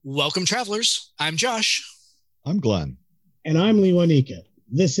Welcome, travelers. I'm Josh. I'm Glenn. And I'm Lewanika.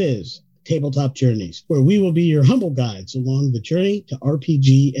 This is Tabletop Journeys, where we will be your humble guides along the journey to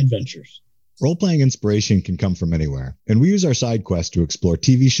RPG adventures. Role-playing inspiration can come from anywhere, and we use our Sidequest to explore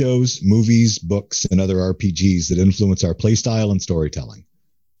TV shows, movies, books, and other RPGs that influence our playstyle and storytelling.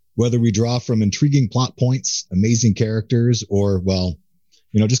 Whether we draw from intriguing plot points, amazing characters, or,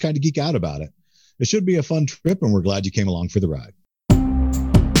 just kind of geek out about it. It should be a fun trip, and we're glad you came along for the ride.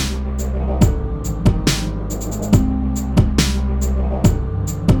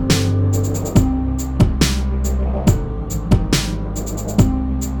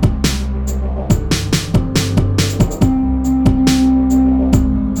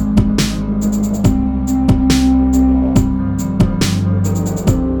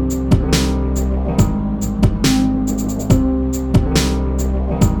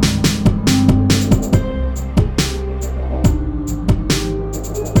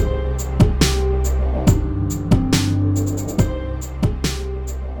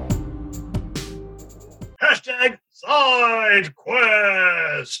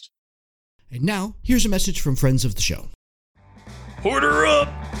 Sidequest! And now, here's a message from friends of the show. Order up!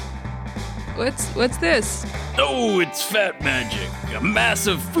 What's this? Oh, it's Fat Magic, a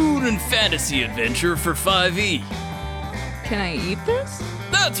massive food and fantasy adventure for 5e. Can I eat this?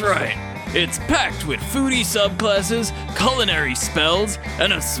 That's right! It's packed with foodie subclasses, culinary spells,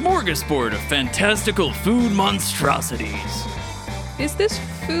 and a smorgasbord of fantastical food monstrosities. Is this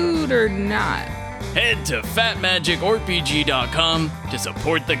food or not? Head to fatmagicrpg.com to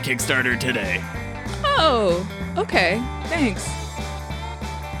support the Kickstarter today. Oh, okay. Thanks.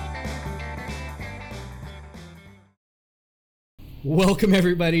 Welcome,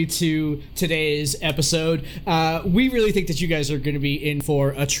 everybody, to today's episode. We really think that you guys are going to be in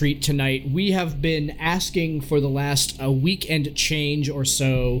for a treat tonight. We have been asking for the last week and change or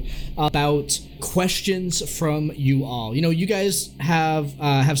so about questions from you all. You know, you guys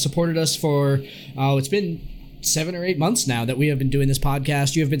have supported us for, it's been 7 or 8 months now that we have been doing this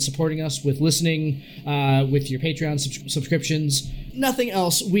podcast. You have been supporting us with listening, with your Patreon subscriptions. Nothing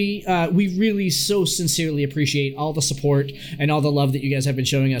else. We really so sincerely appreciate all the support and all the love that you guys have been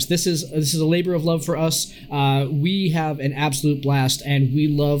showing us. This is a labor of love for us. We have an absolute blast, and we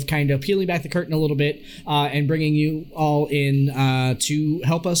love kind of peeling back the curtain a little bit and bringing you all in to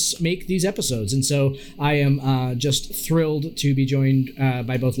help us make these episodes. And so I am just thrilled to be joined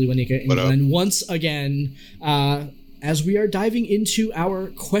by both Lewanika and Glenn once again. As we are diving into our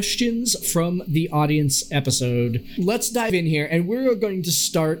questions from the audience episode. Let's dive in here, and we're going to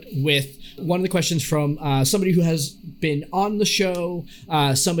start with one of the questions from somebody who has been on the show,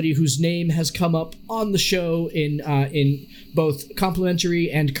 somebody whose name has come up on the show in both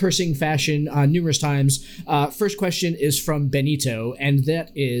complimentary and cursing fashion numerous times. First question is from Benito, and that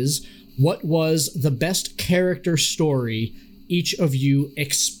is, what was the best character story each of you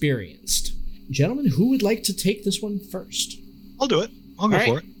experienced? Gentlemen, who would like to take this one first? I'll do it. I'll go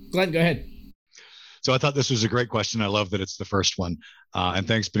for it. Glenn, go ahead. So I thought this was a great question. I love that it's the first one. And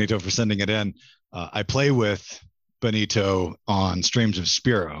thanks, Benito, for sending it in. I play with Benito on Streams of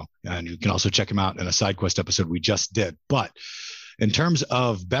Spiro, and you can also check him out in a SideQuest episode we just did. But in terms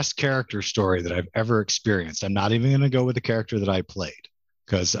of best character story that I've ever experienced, I'm not even going to go with the character that I played,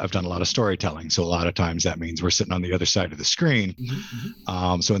 because I've done a lot of storytelling. So a lot of times that means we're sitting on the other side of the screen.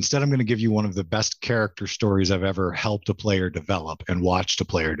 So instead, I'm going to give you one of the best character stories I've ever helped a player develop and watched a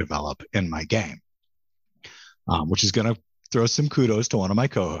player develop in my game, which is going to throw some kudos to one of my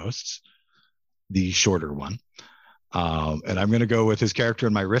co-hosts, the shorter one. And I'm going to go with his character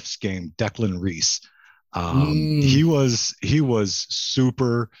in my Rifts game, Declan Reese. He was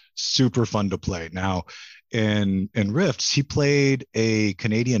super, super fun to play. Now, in Rifts, he played a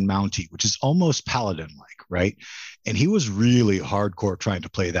Canadian Mountie, which is almost Paladin-like, right? And he was really hardcore trying to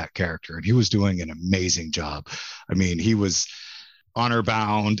play that character, and he was doing an amazing job. I mean, he was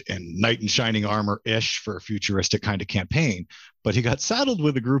honor-bound and knight in shining armor-ish for a futuristic kind of campaign, but he got saddled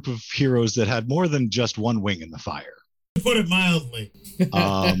with a group of heroes that had more than just one wing in the fire. To put it mildly.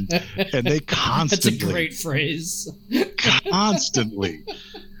 And they constantly... That's a great phrase. Constantly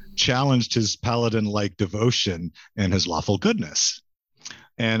challenged his paladin-like devotion and his lawful goodness.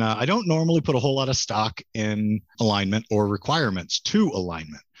 And I don't normally put a whole lot of stock in alignment or requirements to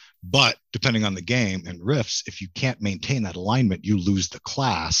alignment, but depending on the game and Rifts, if you can't maintain that alignment, you lose the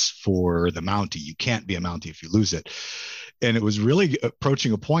class for the Mountie. You can't be a Mountie if you lose it. And it was really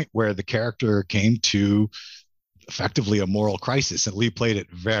approaching a point where the character came to effectively a moral crisis, and Lee played it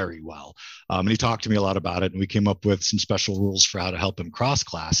very well. And he talked to me a lot about it, and we came up with some special rules for how to help him cross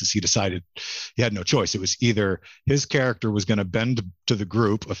class, as he decided he had no choice. It was either his character was going to bend to the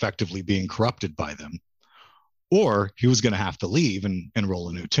group, effectively being corrupted by them, or he was going to have to leave and roll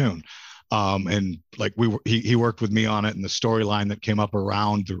a new tune. And like he worked with me on it, and the storyline that came up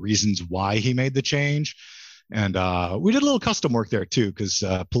around the reasons why he made the change. And we did a little custom work there too, because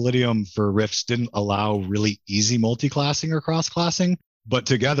Palladium for Rifts didn't allow really easy multi-classing or cross-classing. But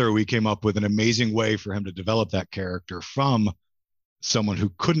together we came up with an amazing way for him to develop that character from someone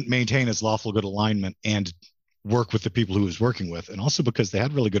who couldn't maintain his lawful good alignment and work with the people who he was working with. And also because they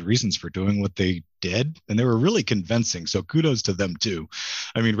had really good reasons for doing what they did, and they were really convincing. So kudos to them too.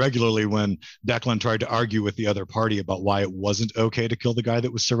 I mean, regularly when Declan tried to argue with the other party about why it wasn't okay to kill the guy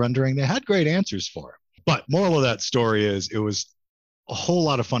that was surrendering, they had great answers for him. But moral of that story is it was a whole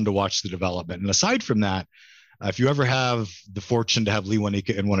lot of fun to watch the development. And aside from that, if you ever have the fortune to have Lee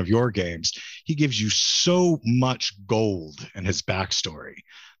Wanika in one of your games, he gives you so much gold in his backstory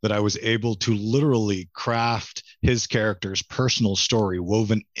that I was able to literally craft his character's personal story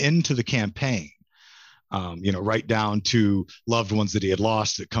woven into the campaign. Right down to loved ones that he had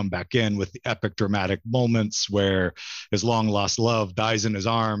lost that come back in with the epic dramatic moments where his long lost love dies in his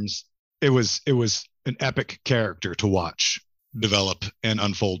arms. It was an epic character to watch develop and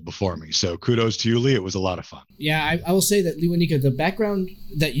unfold before me. So kudos to you, Lee. It was a lot of fun. Yeah, I will say that, Lee Wanika, the background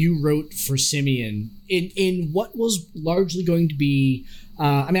that you wrote for Simeon in what was largely going to be,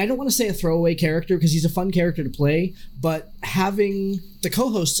 I don't want to say a throwaway character because he's a fun character to play, but having the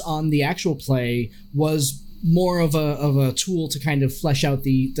co-hosts on the actual play was more of a tool to kind of flesh out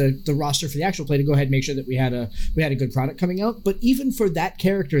the roster for the actual play, to go ahead and make sure that we had a good product coming out. But even for that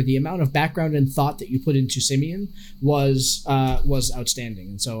character, the amount of background and thought that you put into Simeon was outstanding.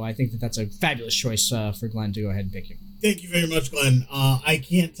 And so I think that that's a fabulous choice for Glenn to go ahead and pick him. Thank you very much, Glenn. I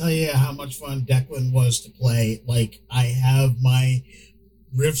can't tell you how much fun Declan was to play. Like, I have my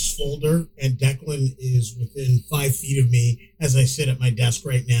Rifts folder, and Declan is within 5 feet of me as I sit at my desk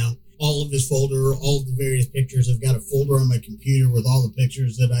right now. All of his folder, all of the various pictures. I've got a folder on my computer with all the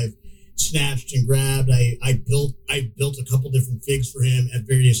pictures that I've snatched and grabbed. I built a couple different figs for him at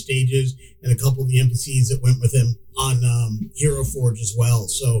various stages, and a couple of the NPCs that went with him on Hero Forge as well.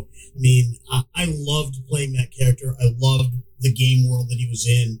 So, I loved playing that character. I loved the game world that he was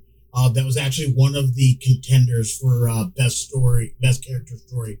in. That was actually one of the contenders for best character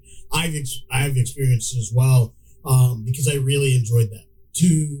story I've experienced as well, because I really enjoyed that.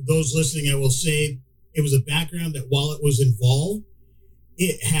 To those listening, I will say it was a background that, while it was involved,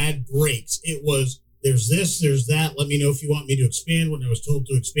 it had breaks. It was, there's this, there's that. Let me know if you want me to expand. When I was told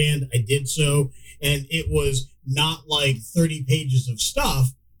to expand, I did so. And it was not like 30 pages of stuff.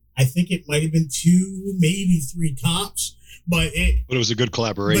 I think it might have been 2, maybe 3 tops. But it was a good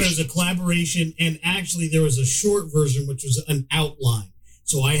collaboration. But it was a collaboration. And actually, there was a short version, which was an outline.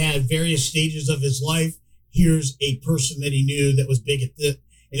 So I had various stages of his life. Here's a person that he knew that was big in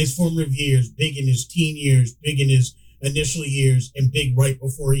his formative years, big in his teen years, big in his initial years, and big right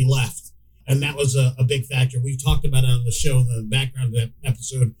before he left. And that was a big factor. We've talked about it on the show in the background of that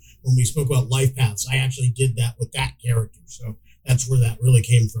episode when we spoke about life paths. I actually did that with that character. So that's where that really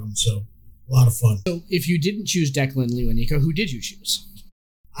came from. So a lot of fun. So if you didn't choose Declan, Lee Wanika, who did you choose?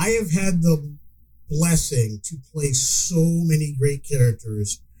 I have had the blessing to play so many great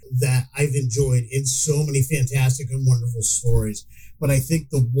characters that I've enjoyed in so many fantastic and wonderful stories. But I think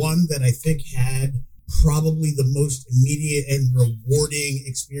the one that I think had probably the most immediate and rewarding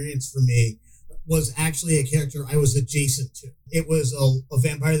experience for me was actually a character I was adjacent to. It was a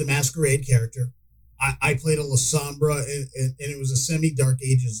Vampire the Masquerade character. I played a Lasombra, and it was a semi-Dark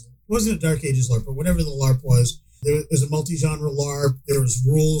Ages. It wasn't a Dark Ages LARP, but whatever the LARP was. There was a multi-genre LARP. There was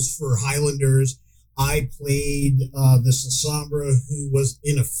rules for Highlanders. I played this Lasombra who was,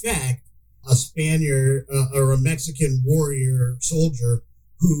 in effect, a Spaniard or a Mexican warrior soldier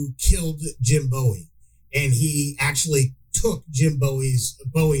who killed Jim Bowie. And he actually took Jim Bowie's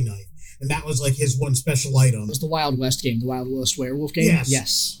Bowie knife. And that was like his one special item. It was the Wild West game, the Wild West werewolf game?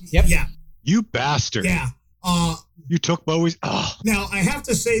 Yes. Yep. Yeah. You bastard. Yeah. You took Bowie's... Oh. Now, I have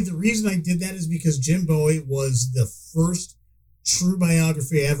to say the reason I did that is because Jim Bowie was the first true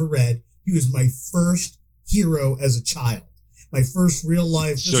biography I ever read. He was my first hero as a child. My first real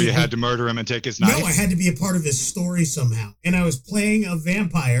life. So you had to murder him and take his knife? No, I had to be a part of his story somehow. And I was playing a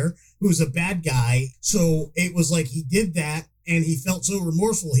vampire who was a bad guy. So it was like he did that and he felt so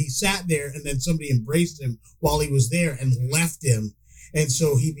remorseful. He sat there and then somebody embraced him while he was there and left him. And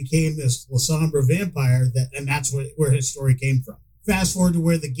so he became this Lasombra vampire, and that's where his story came from. Fast forward to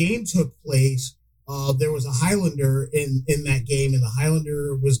where the game took place. there was a Highlander in that game, and the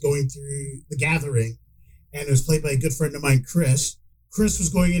Highlander was going through the Gathering, and it was played by a good friend of mine, Chris. Chris was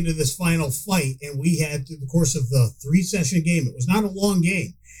going into this final fight, and we had, through the course of the 3-session game, it was not a long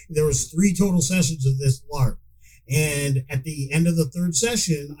game. There was 3 total sessions of this LARP. And at the end of the 3rd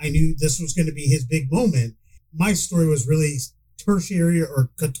session, I knew this was going to be his big moment. My story was really tertiary or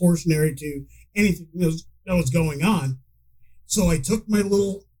contortionary to anything that was going on. So I took my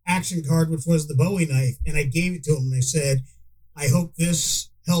little action card, which was the Bowie knife, and I gave it to him. And I said, I hope this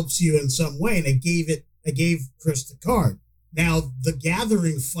helps you in some way. And I gave Chris the card. Now, the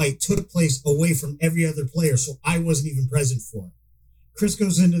Gathering fight took place away from every other player, so I wasn't even present for it. Chris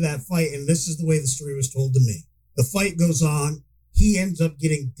goes into that fight, and this is the way the story was told to me. The fight goes on. He ends up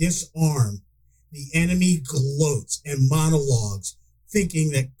getting disarmed. The enemy gloats and monologues,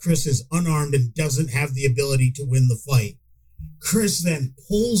 thinking that Chris is unarmed and doesn't have the ability to win the fight. Chris then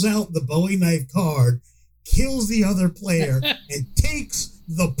pulls out the Bowie knife card, kills the other player, and takes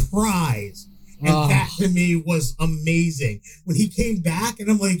the prize. And that to me was amazing. When he came back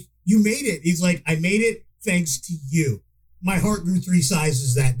and I'm like, you made it. He's like, I made it thanks to you. My heart grew 3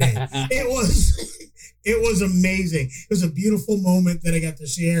 sizes that day. It was amazing. It was a beautiful moment that I got to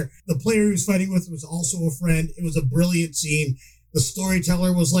share. The player he was fighting with was also a friend. It was a brilliant scene. The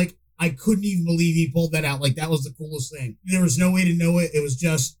storyteller was like, I couldn't even believe he pulled that out. Like, that was the coolest thing. There was no way to know it. It was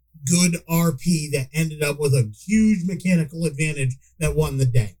just good RP that ended up with a huge mechanical advantage that won the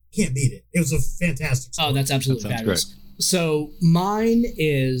day. Can't beat it. It was a fantastic story. Oh, that's absolutely fabulous. Great. So mine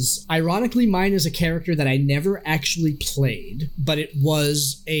is a character that I never actually played, but it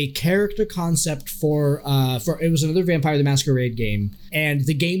was a character concept for it was another Vampire the Masquerade game, and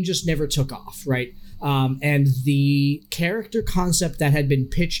the game just never took off, right? And the character concept that had been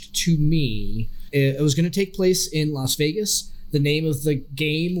pitched to me, it was going to take place in Las Vegas. The name of the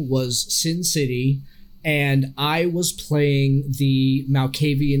game was Sin City, and I was playing the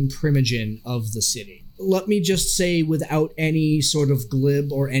Malkavian Primogen of the city. Let me just say, without any sort of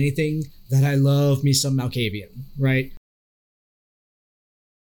glib or anything, that I love me some Malkavian, right?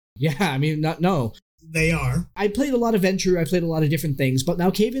 Yeah, I mean, no. They are. I played a lot of Ventrue, I played a lot of different things, but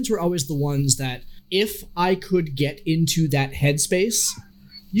Malkavians were always the ones that, if I could get into that headspace,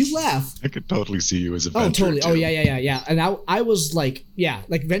 you laugh. I could totally see you as a Ventrue. Oh, totally. Too. Oh, yeah. And I was like,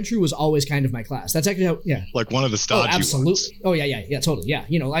 Ventrue was always kind of my class. That's actually how, yeah. Like one of the stodgy absolutely. ones. Oh, yeah, totally. Yeah,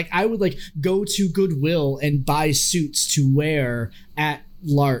 like I would like go to Goodwill and buy suits to wear at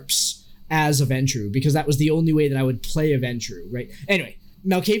LARPs as a Ventrue, because that was the only way that I would play a Ventrue, right? Anyway,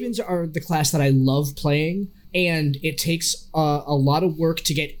 Malkavians are the class that I love playing, and it takes a lot of work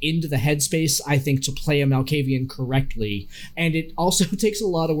to get into the headspace, I think, to play a Malkavian correctly. And it also takes a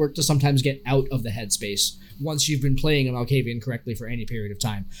lot of work to sometimes get out of the headspace once you've been playing a Malkavian correctly for any period of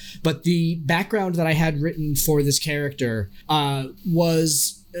time. But the background that I had written for this character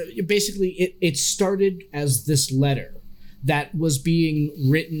was basically, it started as this letter that was being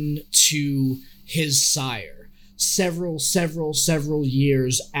written to his sire several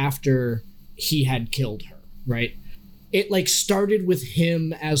years after he had killed her. Right? It like started with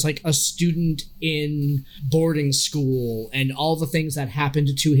him as like a student in boarding school and all the things that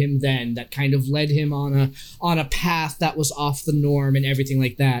happened to him then that kind of led him on a path that was off the norm and everything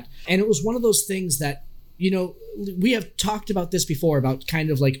like that. And it was one of those things that, we have talked about this before, about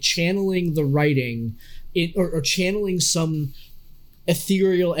kind of like channeling the writing or channeling some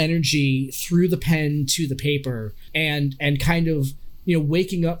ethereal energy through the pen to the paper and kind of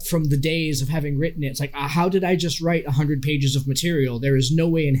waking up from the days of having written it. It's like, how did I just write 100 pages of material? There is no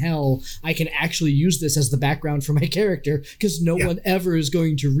way in hell I can actually use this as the background for my character, because no one ever is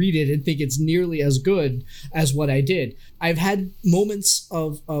going to read it and think it's nearly as good as what I did. I've had moments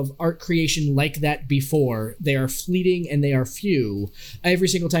of art creation like that before. They are fleeting and they are few. Every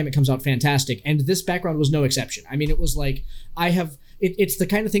single time it comes out fantastic. And this background was no exception. I mean, it was like, it's the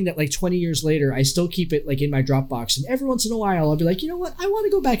kind of thing that like 20 years later, I still keep it like in my Dropbox. And every once in a while, I'll be like, you know what? I want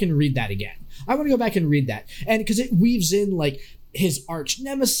to go back and read that again. I want to go back and read that. And because it weaves in like his arch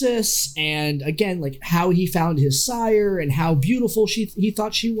nemesis, and again, like how he found his sire and how beautiful he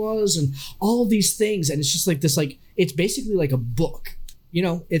thought she was, and all these things. And it's just like this, like, it's basically like a book.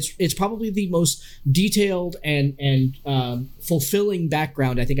 It's probably the most detailed and fulfilling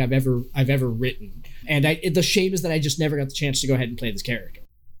background I think I've ever written. And the shame is that I just never got the chance to go ahead and play this character.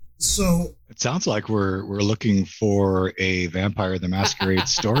 So It sounds like we're looking for a Vampire the Masquerade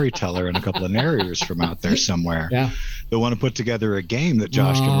storyteller and a couple of narrators from out there somewhere. Yeah. They want to put together a game that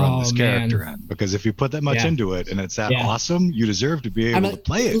Josh can run this character in. Because if you put that much into it and it's that awesome, you deserve to be able to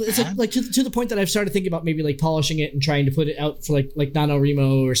play it. It's like to the point that I've started thinking about maybe like polishing it and trying to put it out for like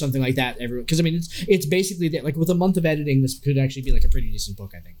NaNoWriMo or something like that. Everyone, because I mean it's basically that, like with a month of editing, this could actually be like a pretty decent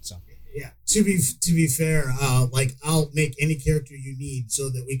book, I think. So. Yeah. To be fair, like I'll make any character you need so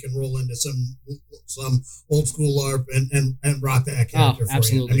that we can roll into some old school LARP and rock that character. For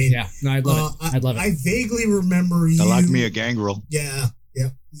absolutely. You. I mean, yeah. No, I'd love it. I'd love it. I vaguely remember you. I like me a gangrel. Yeah.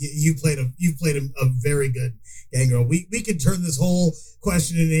 Yeah. You played a very good gangrel. We could turn this whole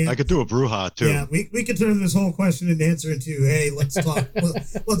question and answer. I could do a Bruja too. Yeah. We could turn this whole question and answer into, hey, let's talk.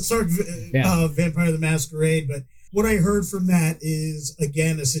 let's start Vampire the Masquerade, but. What I heard from that is,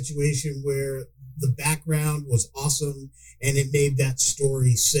 again, a situation where the background was awesome and it made that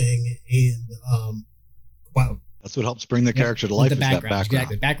story sing. And wow. That's what helps bring the character to life. The Is that background.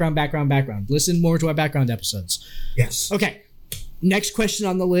 Exactly. Background. Listen more to our background episodes. Yes. Okay. Next question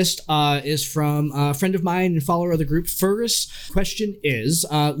on the list is from a friend of mine and follower of the group, Fergus. Question is,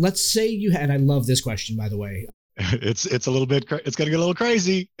 let's say you had, and I love this question, by the way. It's a little bit, it's going to get a little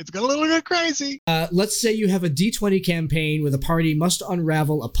crazy. Let's say you have a D20 campaign where the party must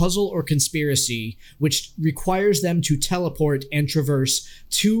unravel a puzzle or conspiracy, which requires them to teleport and traverse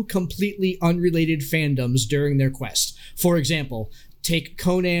two completely unrelated fandoms during their quest. For example, take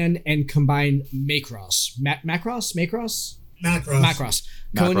Conan and combine Macross. Macross.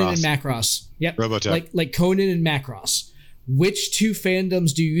 Conan and Macross. Yep. Robotech. Like Conan and Macross. Which two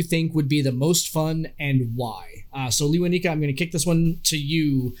fandoms do you think would be the most fun and why? So, Liwanika, I'm going to kick this one to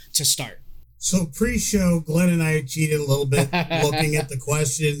you to start. So, pre-show, Glenn and I cheated a little bit looking at the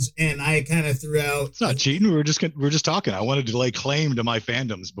questions, and I kind of threw out... It's not cheating. We were just talking. I wanted to lay claim to my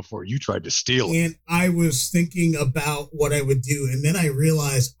fandoms before you tried to steal it. And I was thinking about what I would do, and then I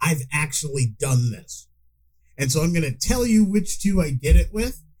realized I've actually done this. And so I'm going to tell you which two I did it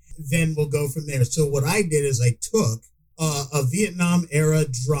with, then we'll go from there. So what I did is I took a Vietnam era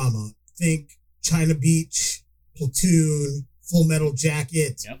drama. Think China Beach, Platoon, Full Metal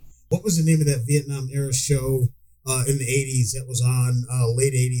Jacket. Yep. What was the name of that Vietnam era show in the 80s that was on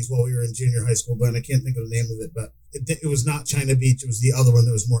late 80s while we were in junior high school? Glenn, I can't think of the name of it, but it was not China Beach. It was the other one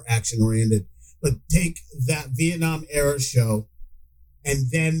that was more action oriented. But take that Vietnam era show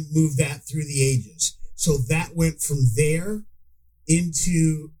and then move that through the ages. So that went from there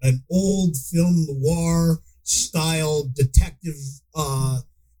into an old film noir style detective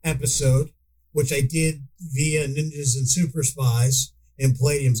episode, which I did via Ninjas and Super Spies and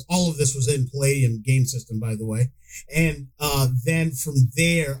Palladium's. All of this was in Palladium game system, by the way. And then from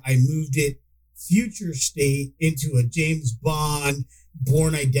there, I moved it future state into a James Bond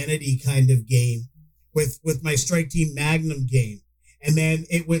Born Identity kind of game with my Strike Team Magnum game. And then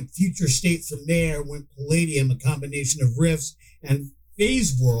it went future state from there, went Palladium, a combination of Rifts and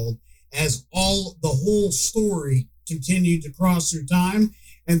Phase World, as the whole story continued to cross through time,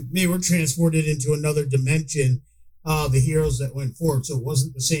 and they were transported into another dimension, the heroes that went forward. So it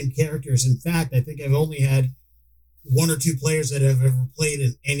wasn't the same characters. In fact, I think I've only had one or two players that have ever played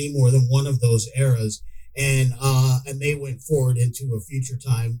in any more than one of those eras. And they went forward into a future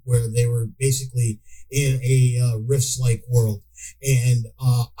time where they were basically in a Rifts-like world. And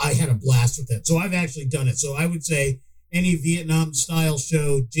I had a blast with that. So I've actually done it. So I would say any Vietnam style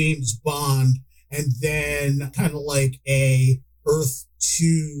show, James Bond, and then kind of like a Earth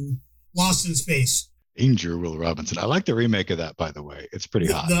 2 Lost in Space. Danger, Will Robinson. I like the remake of that, by the way. It's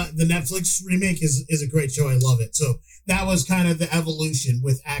pretty hot. The Netflix remake is a great show. I love it. So that was kind of the evolution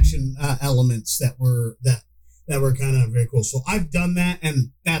with action elements that were kind of very cool. So I've done that,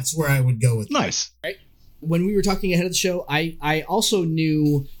 and that's where I would go with. Nice. Right. When we were talking ahead of the show, I also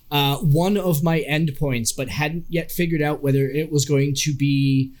knew one of my endpoints, but hadn't yet figured out whether it was going to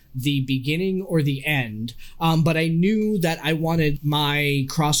be the beginning or the end. But I knew that I wanted my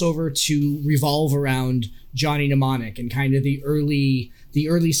crossover to revolve around Johnny Mnemonic and kind of the early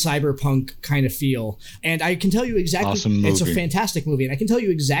cyberpunk kind of feel. And I can tell you exactly, awesome it's a fantastic movie, and I can tell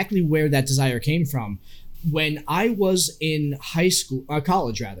you exactly where that desire came from. When I was in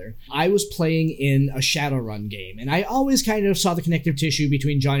college, I was playing in a Shadowrun game, and I always kind of saw the connective tissue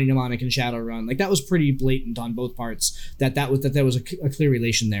between Johnny Mnemonic and Shadowrun. Like, that was pretty blatant on both parts, that there was a clear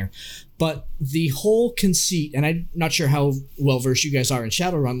relation there. But the whole conceit, and I'm not sure how well-versed you guys are in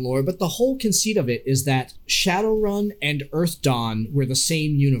Shadowrun lore, but the whole conceit of it is that Shadowrun and Earth Dawn were the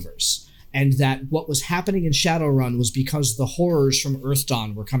same universe, and that what was happening in Shadowrun was because the horrors from Earth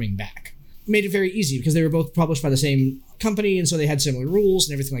Dawn were coming back. made it very easy because they were both published by the same company, and so they had similar rules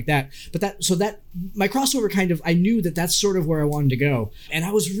and everything like that. But that my crossover kind of, I knew that that's sort of where I wanted to go, and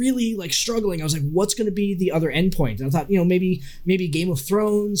I was really like struggling. I was like, what's going to be the other endpoint? And I thought, maybe Game of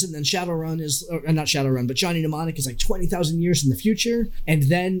Thrones, and then Shadowrun is, or not Shadowrun, but Johnny Mnemonic is like 20,000 years in the future. And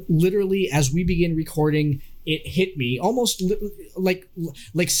then literally as we begin recording, it hit me almost like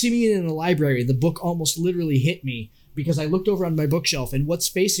Simeon in a library. The book almost literally hit me because I looked over on my bookshelf, and what's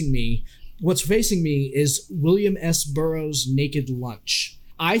facing me is William S. Burroughs' Naked Lunch.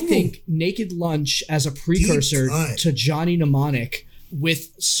 I think Naked Lunch as a precursor to Johnny Mnemonic,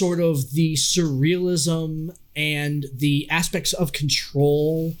 with sort of the surrealism and the aspects of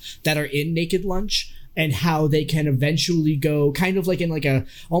control that are in Naked Lunch, and how they can eventually go kind of like in like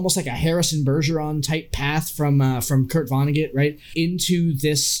almost like a Harrison Bergeron type path from Kurt Vonnegut, right, into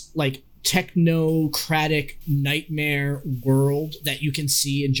this like technocratic nightmare world that you can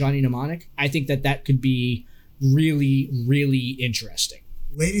see in Johnny Mnemonic. I think that could be really, really interesting.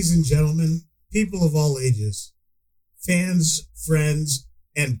 Ladies and gentlemen, people of all ages, fans, friends,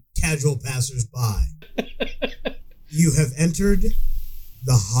 and casual passersby, you have entered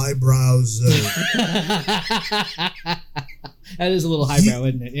the highbrow zone. That is a little highbrow,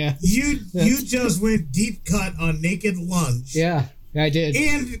 isn't it? Yeah. You just went deep cut on Naked Lunch. Yeah, I did.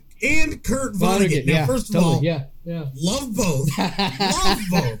 And Kurt Vonnegut. Now, first of all, love both. Love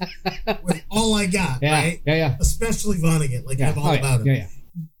both. With all I got, right? Yeah. Especially Vonnegut. Like, I'm all about him. Yeah.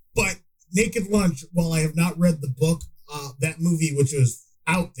 But Naked Lunch, while I have not read the book, that movie, which was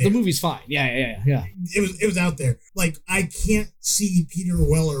out there. The movie's fine. Yeah. It was out there. Like, I can't see Peter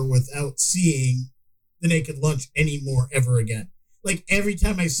Weller without seeing the Naked Lunch anymore ever again. Like, every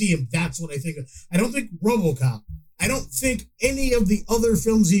time I see him, that's what I think of. I don't think RoboCop. I don't think any of the other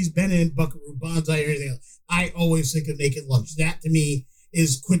films he's been in, Buckaroo Banzai or anything else. I always think of Naked Lunch. That, to me,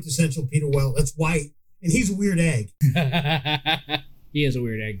 is quintessential Peter Weller. That's white, and he's a weird egg. He is a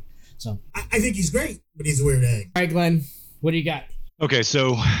weird egg. So I think he's great, but he's a weird egg. All right, Glenn, what do you got? Okay,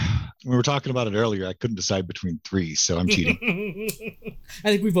 so we were talking about it earlier. I couldn't decide between three, so I'm cheating. I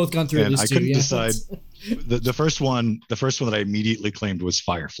think we've both gone through and this I too. couldn't decide. The first one that I immediately claimed was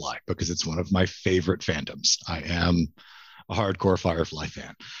Firefly, because it's one of my favorite fandoms. I am a hardcore Firefly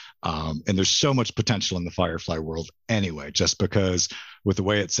fan. And there's so much potential in the Firefly world anyway, just because with the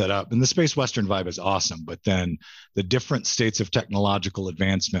way it's set up, and the space Western vibe is awesome, but then the different states of technological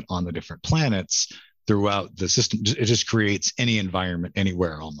advancement on the different planets throughout the system, it just creates any environment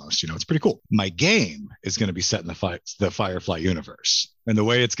anywhere almost. It's pretty cool. My game is going to be set in the Firefly universe, and the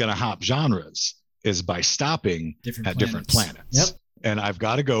way it's going to hop genres is by stopping at different planets. Yep. And I've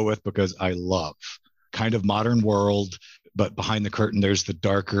got to go with, because I love kind of modern world, but behind the curtain, there's the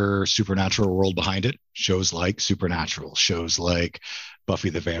darker supernatural world behind it. Shows like Supernatural, shows like Buffy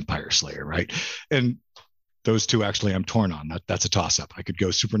the Vampire Slayer, right? And those two actually I'm torn on. That's a toss-up. I could go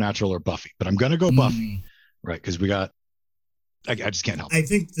Supernatural or Buffy, but I'm going to go Buffy, right? Because I just can't help it. I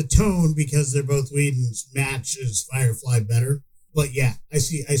think the tone, because they're both Whedon's, matches Firefly better. But yeah, I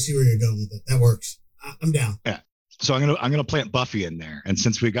see where you're going with it. That works. I'm down. Yeah. So I'm gonna plant Buffy in there, and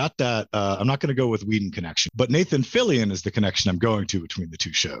since we got that, I'm not gonna go with Whedon connection, but Nathan Fillion is the connection I'm going to between the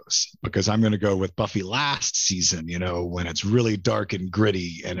two shows, because I'm gonna go with Buffy last season, when it's really dark and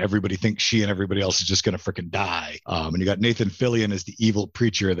gritty, and everybody thinks she and everybody else is just gonna freaking die. And you got Nathan Fillion as the evil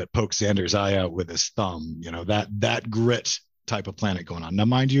preacher that pokes Xander's eye out with his thumb. That grit type of planet going on. Now,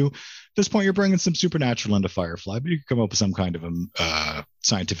 mind you, at this point you're bringing some supernatural into Firefly, but you could come up with some kind of a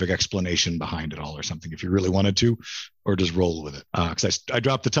scientific explanation behind it all or something if you really wanted to, or just roll with it. Because I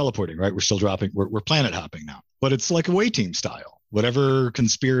dropped the teleporting, right? We're still dropping, we're planet hopping now, but it's like away team style. Whatever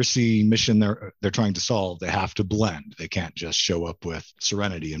conspiracy mission they're trying to solve, they have to blend. They can't just show up with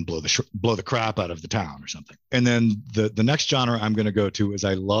Serenity and blow the crap out of the town or something. And then the next genre I'm going to go to is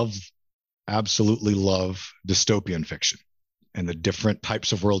absolutely love dystopian fiction and the different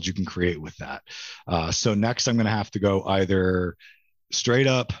types of worlds you can create with that. So next I'm going to have to go either straight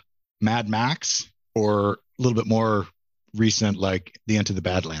up Mad Max or a little bit more recent, like the Into the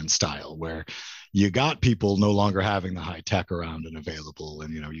Badlands style, where you got people no longer having the high tech around and available.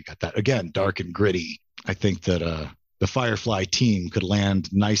 And, you got that, again, dark and gritty. I think that the Firefly team could land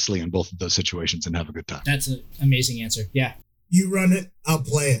nicely in both of those situations and have a good time. That's an amazing answer. Yeah. You run it, I'll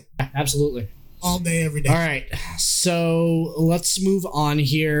play it. Yeah, absolutely. All day, every day. All right, so let's move on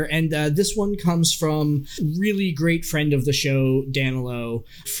here. And this one comes from really great friend of the show, Danilo,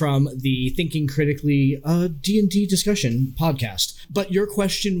 from the Thinking Critically D&D discussion podcast. But your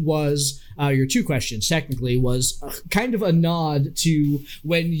question was, your 2 questions technically was kind of a nod to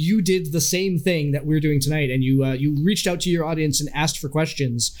when you did the same thing that we're doing tonight, and you reached out to your audience and asked for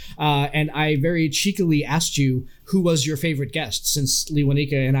questions, and I very cheekily asked you who was your favorite guest, since Lee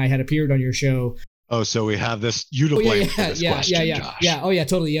Wanika and I had appeared on your show. Oh, so we have you to blame for this question, Josh. Yeah. Oh yeah,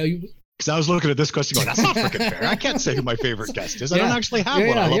 totally. Yeah. Because I was looking at this question going, that's not freaking fair. I can't say who my favorite guest is. I don't actually have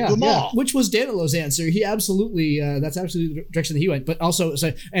one. I love them all. Which was Danilo's answer. He absolutely, that's absolutely the direction that he went. But also,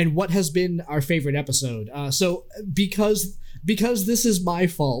 and what has been our favorite episode? So because this is my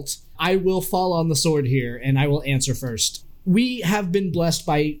fault, I will fall on the sword here and I will answer first. We have been blessed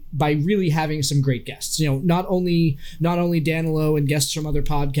by really having some great guests. Not only Danilo and guests from other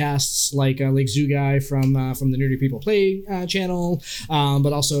podcasts like Zugai from the Nerdy People Play channel,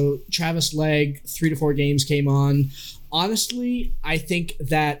 but also Travis Legg, 3 to 4 Games came on. Honestly, I think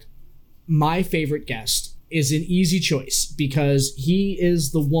that my favorite guest is an easy choice because he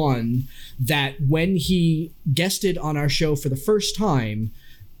is the one that when he guested on our show for the first time,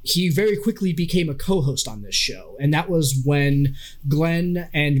 he very quickly became a co-host on this show. And that was when Glenn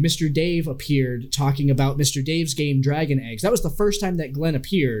and Mr. Dave appeared talking about Mr. Dave's game Dragon Eggs. That was the first time that Glenn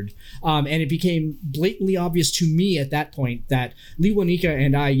appeared. And it became blatantly obvious to me at that point that Lee Wanika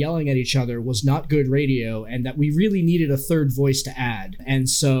and I yelling at each other was not good radio and that we really needed a third voice to add. And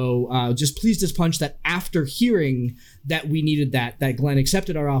so just pleased as punch that after hearing that we needed that Glenn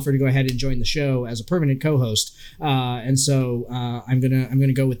accepted our offer to go ahead and join the show as a permanent co-host. And so I'm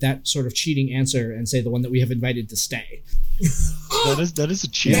gonna go with that sort of cheating answer and say the one that we have invited to stay. That is a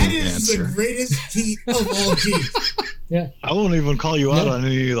cheating answer. That is the greatest cheat of all cheats. Yeah. I won't even call you out on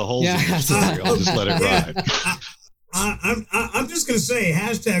any of the holes in your story. I'll just let it ride. I'm just gonna say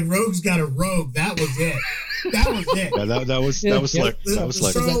 #Rogue's got a rogue. That was it. That was it. Yeah, that was slick. That was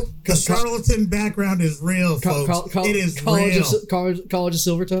slick. The charlatan background is real, folks. It is real. College of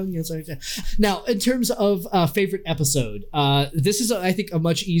Silvertongue. Yes, now, in terms of favorite episode, this is, I think, a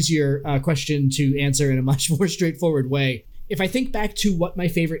much easier question to answer in a much more straightforward way. If I think back to what my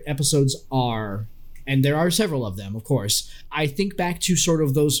favorite episodes are, and there are several of them, of course, I think back to sort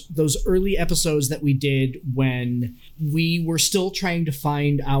of those early episodes that we did when we were still trying to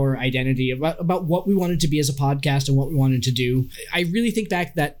find our identity about what we wanted to be as a podcast and what we wanted to do. I really think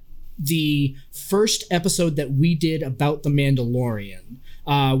back that the first episode that we did about The Mandalorian,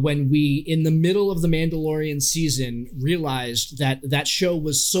 when we, in the middle of the Mandalorian season, realized that show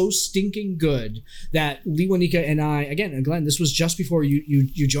was so stinking good that Lee Wanika and I, again, and Glenn, this was just before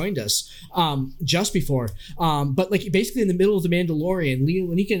you joined us, just before, but like basically in the middle of the Mandalorian, Lee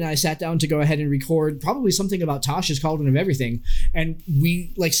Wanika and I sat down to go ahead and record probably something about Tasha's Cauldron of Everything, and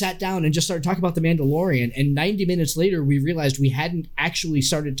we like sat down and just started talking about the Mandalorian, and 90 minutes later we realized we hadn't actually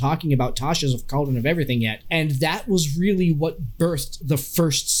started talking about Tasha's Cauldron of Everything yet, and that was really what birthed the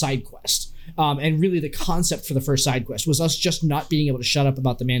first side quest. And really the concept for the first side quest was us just not being able to shut up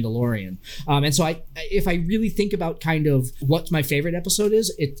about the Mandalorian. And so if I really think about kind of what my favorite episode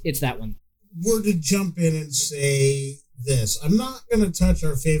is, it's that one. Were to jump in and say this, I'm not going to touch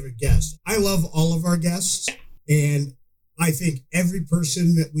our favorite guest. I love all of our guests, and I think every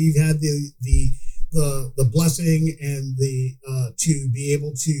person that we've had the blessing and the to be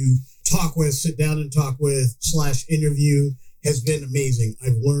able to talk with, sit down and talk with / interview has been amazing.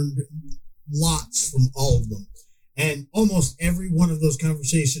 I've learned lots from all of them. And almost every one of those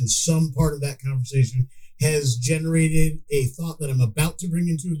conversations, some part of that conversation has generated a thought that I'm about to bring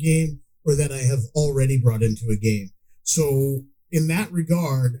into a game or that I have already brought into a game. So in that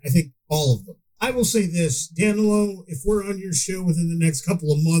regard, I think all of them. I will say this, Danilo, if we're on your show within the next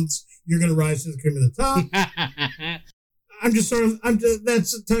couple of months, you're going to rise to the cream of the top.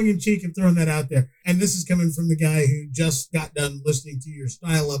 That's tongue in cheek and throwing that out there. And this is coming from the guy who just got done listening to your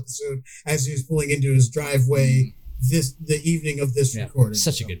style episode as he was pulling into his driveway the evening of this recording.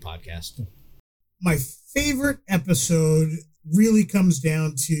 Such a good podcast. My favorite episode really comes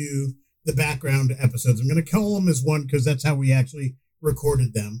down to the background episodes. I'm going to call them as one because that's how we actually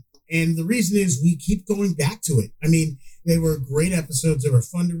recorded them. And the reason is we keep going back to it. I mean, they were great episodes. They were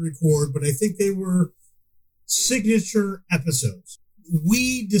fun to record, but I think they were signature episodes.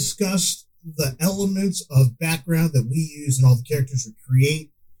 We discussed the elements of background that we use in all the characters we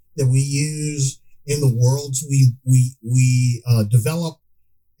create, that we use in the worlds we develop,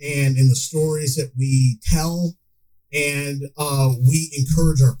 and in the stories that we tell. And we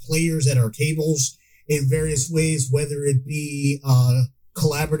encourage our players at our tables in various ways, whether it be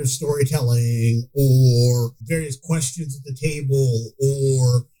collaborative storytelling or various questions at the table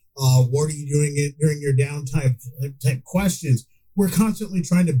or what are you doing during your downtime type questions. We're constantly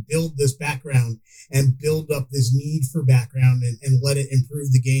trying to build this background and build up this need for background and let it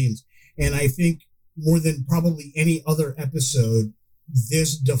improve the games. And I think more than probably any other episode,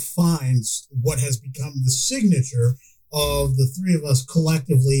 this defines what has become the signature of the three of us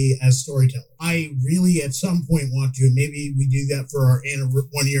collectively as storytellers. I really, at some point, want to, maybe we do that for our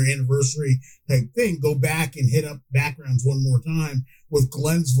 1-year anniversary type thing, go back and hit up backgrounds one more time with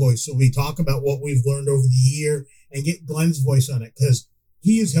Glenn's voice. So we talk about what we've learned over the year and get Glenn's voice on it, because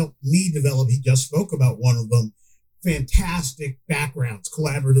he has helped me develop. He just spoke about one of them. Fantastic backgrounds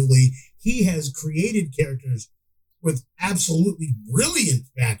collaboratively. He has created characters with absolutely brilliant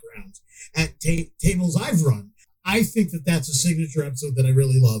backgrounds at tables I've run. I think that that's a signature episode that I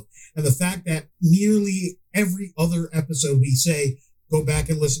really love. And the fact that nearly every other episode we say, go back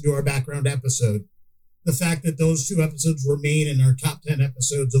and listen to our background episode. The fact that those 2 episodes remain in our top 10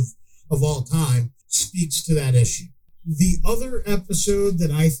 episodes of all time speaks to that issue. The other episode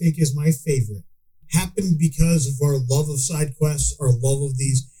that I think is my favorite happened because of our love of side quests, our love of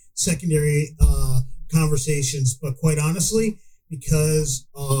these secondary conversations, but quite honestly, because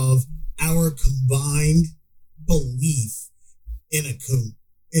of our combined belief in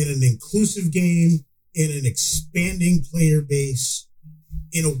an inclusive game, in an expanding player base,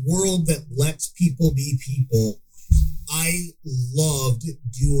 in a world that lets people be people. I loved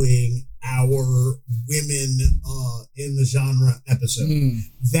doing our women in the genre episode.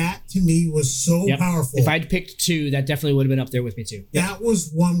 That to me was so powerful. If I'd picked 2, that definitely would have been up there with me too. That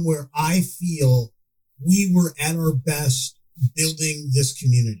was one where I feel we were at our best building this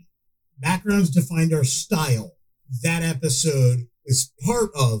community. Backgrounds defined our style. That episode is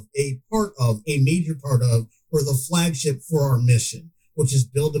a major part of, or the flagship for our mission, which is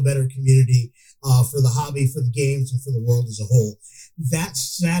build a better community for the hobby, for the games, and for the world as a whole. That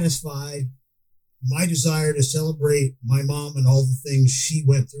satisfied my desire to celebrate my mom and all the things she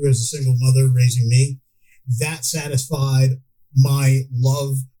went through as a single mother raising me. That satisfied my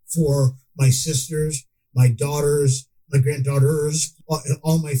love for my sisters, my daughters, my granddaughters,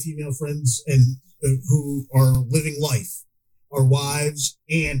 all my female friends and who are living life, our wives,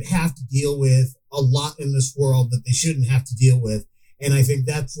 and have to deal with a lot in this world that they shouldn't have to deal with. And I think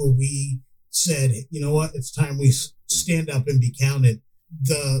that's where we said, you know what, it's time we stand up and be counted.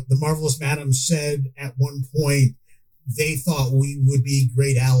 The Marvelous Madams said at one point they thought we would be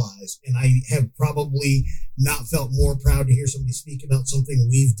great allies. And I have probably not felt more proud to hear somebody speak about something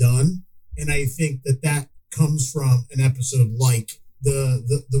we've done. And I think that comes from an episode like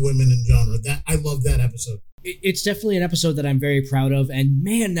the women in genre. That I love that episode. It's definitely an episode that I'm very proud of, and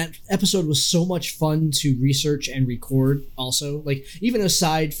man, that episode was so much fun to research and record also. Like, even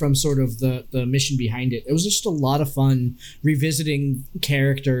aside from sort of the mission behind it, it was just a lot of fun revisiting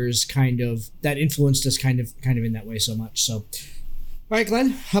characters kind of that influenced us kind of in that way so much. So, all right,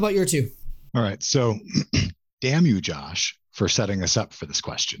 Glenn, how about your 2? All right, so damn you, Josh, for setting us up for this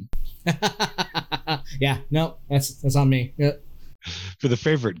question. Yeah, no, that's on me. Yeah. For the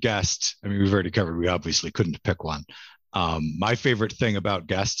favorite guest, I mean, we've already covered, we obviously couldn't pick one. My favorite thing about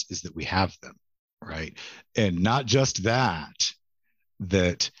guests is that we have them, right? And not just that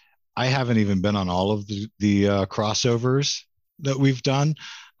I haven't even been on all of the crossovers that we've done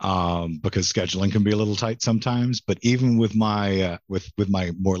because scheduling can be a little tight sometimes. But even with my with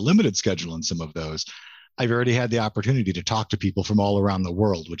my more limited schedule in some of those, I've already had the opportunity to talk to people from all around the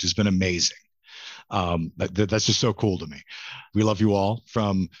world, which has been amazing. That's just so cool to me. We love you all,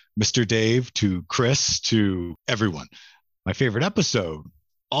 from Mr. Dave to Chris to everyone. My favorite episode,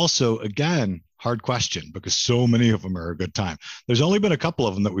 also, again, hard question, because so many of them are a good time. There's only been a couple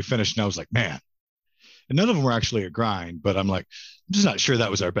of them that we finished, and I was like, man, and none of them were actually a grind, but I'm like, I'm just not sure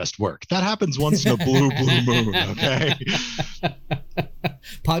that was our best work. That happens once in a blue moon, okay?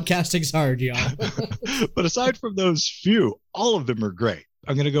 Podcasting's hard, y'all. But aside from those few, all of them are great.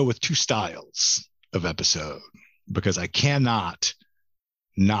 I'm going to go with 2 styles of episode, because I cannot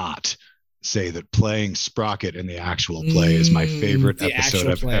not say that playing Sprocket in the actual play is my favorite episode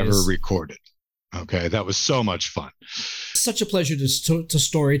I've ever recorded. Okay, that was so much fun. Such a pleasure to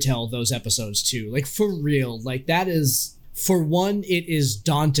storytell those episodes too. Like, for real, like, that is, for one, it is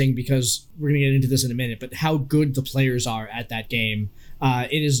daunting because we're going to get into this in a minute, but how good the players are at that game.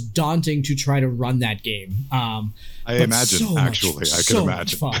 It is daunting to try to run that game. I imagine, so actually. I could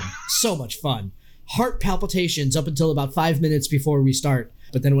imagine. So much fun. Heart palpitations up until about 5 minutes before we start.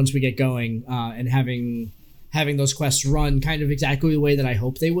 But then once we get going and having those quests run kind of exactly the way that I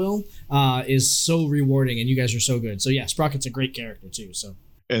hope they will is so rewarding, and you guys are so good. So yeah, Sprocket's a great character too. So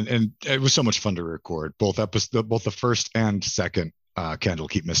and it was so much fun to record both the first and second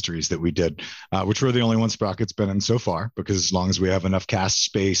Candlekeep Mysteries that we did, which were the only ones Sprocket's been in so far, because as long as we have enough cast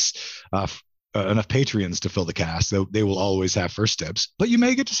space enough Patreons to fill the cast. They will always have first dibs, but you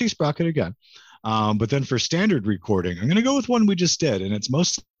may get to see Sprocket again. But then for standard recording, I'm going to go with one we just did. And it's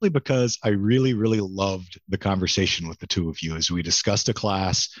mostly because I really, really loved the conversation with the two of you as we discussed a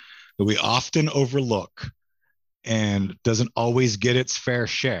class that we often overlook and doesn't always get its fair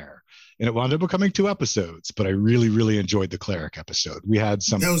share. And it wound up becoming 2 episodes, but I really, really enjoyed the cleric episode. We had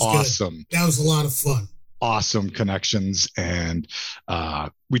some awesome. That was a lot of fun. Awesome connections, and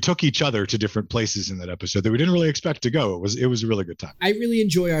we took each other to different places in that episode that we didn't really expect to go. It was a really good time. I really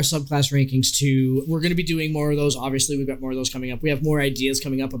enjoy our subclass rankings too. We're going to be doing more of those. Obviously, we've got more of those coming up. We have more ideas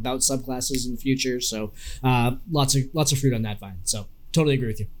coming up about subclasses in the future, so lots of fruit on that vine. So totally agree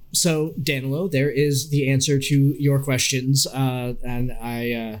with you. So Danilo, there is the answer to your questions, and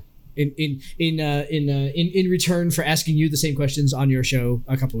I. In return for asking you the same questions on your show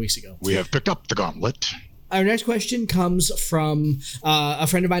a couple of weeks ago, we have picked up the gauntlet. Our next question comes from a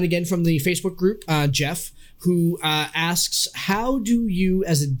friend of mine again from the Facebook group, Jeff, who asks, how do you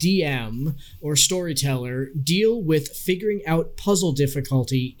as a DM or storyteller deal with figuring out puzzle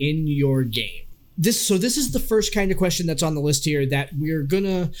difficulty in your game? This is the first kind of question that's on the list here that we're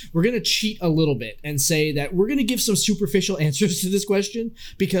gonna cheat a little bit and say that we're gonna give some superficial answers to this question,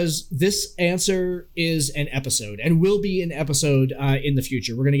 because this answer is an episode and will be an episode in the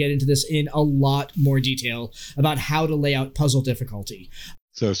future. We're gonna get into this in a lot more detail about how to lay out puzzle difficulty.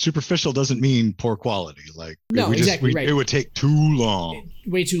 So superficial doesn't mean poor quality. Like no, exactly right. It would take too long.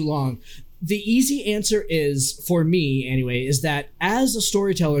 Way too long. The easy answer is, for me anyway, is that as a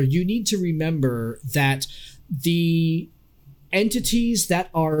storyteller, you need to remember that the entities that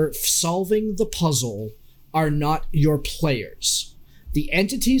are solving the puzzle are not your players. The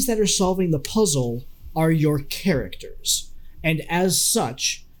entities that are solving the puzzle are your characters. And as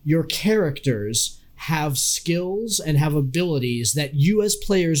such, your characters have skills and have abilities that you as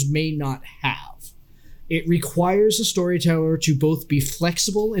players may not have. It requires a storyteller to both be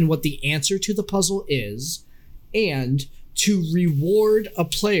flexible in what the answer to the puzzle is and to reward a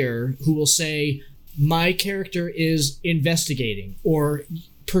player who will say, my character is investigating or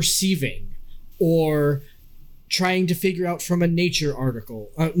perceiving or trying to figure out from a nature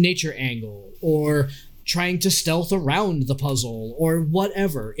angle, or trying to stealth around the puzzle, or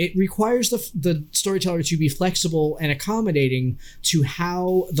whatever. It requires the storyteller to be flexible and accommodating to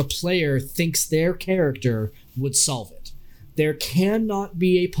how the player thinks their character would solve it. There cannot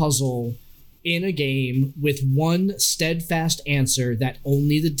be a puzzle in a game with one steadfast answer that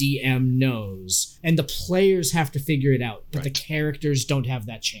only the DM knows, and the players have to figure it out, but right. The characters don't have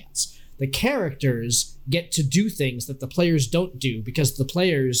that chance. The characters get to do things that the players don't do because the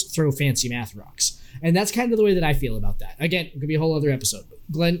players throw fancy math rocks. And that's kind of the way that I feel about that. Again, it could be a whole other episode. But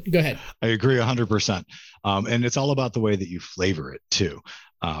Glenn, go ahead. I agree 100%. And it's all about the way that you flavor it too.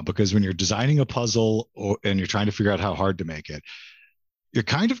 Because when you're designing a puzzle and you're trying to figure out how hard to make it, you're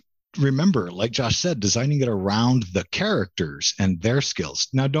kind of, remember, like Josh said, designing it around the characters and their skills.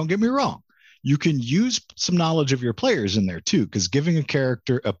 Now, don't get me wrong. You can use some knowledge of your players in there too, because giving a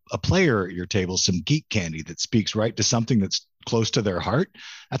character, a player at your table, some geek candy that speaks right to something that's close to their heart,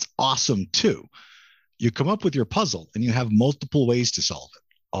 that's awesome too. You come up with your puzzle and you have multiple ways to solve it.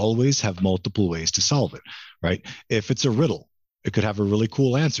 Always have multiple ways to solve it, right? If it's a riddle, it could have a really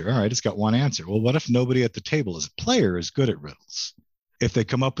cool answer. All right, it's got one answer. Well, what if nobody at the table as a player is good at riddles? If they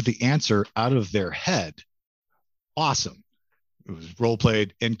come up with the answer out of their head, awesome. It was role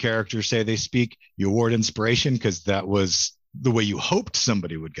played in character, say they speak, you award inspiration because that was the way you hoped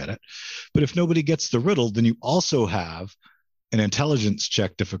somebody would get it. But if nobody gets the riddle, then you also have an intelligence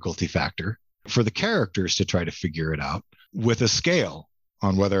check difficulty factor for the characters to try to figure it out with a scale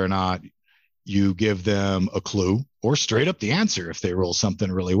on whether or not you give them a clue or straight up the answer if they roll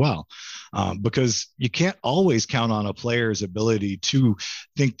something really well. Because you can't always count on a player's ability to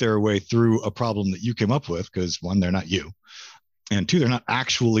think their way through a problem that you came up with, because one, they're not you. And two, they're not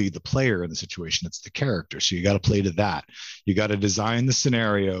actually the player in the situation, it's the character. So you got to play to that. You got to design the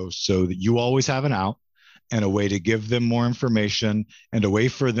scenario so that you always have an out and a way to give them more information and a way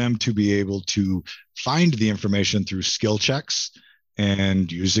for them to be able to find the information through skill checks and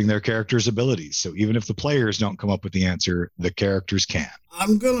using their character's abilities. So even if the players don't come up with the answer, the characters can.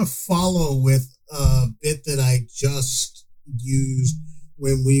 I'm going to follow with a bit that I just used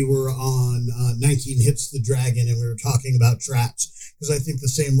when we were on 19 Hits the Dragon and we were talking about traps, because I think the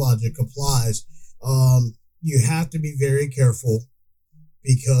same logic applies. You have to be very careful,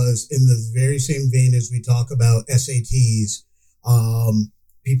 because in the very same vein as we talk about SATs,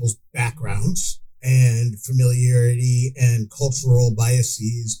 people's backgrounds and familiarity and cultural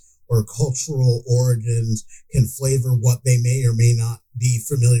biases or cultural origins can flavor what they may or may not be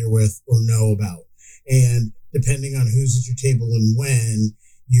familiar with or know about. And depending on who's at your table and when,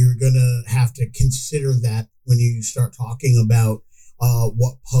 you're going to have to consider that when you start talking about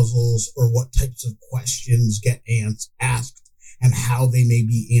what puzzles or what types of questions get asked and how they may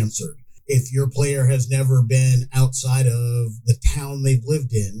be answered. If your player has never been outside of the town they've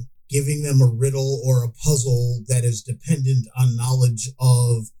lived in, giving them a riddle or a puzzle that is dependent on knowledge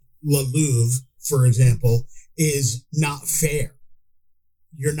of La Louvre, for example, is not fair.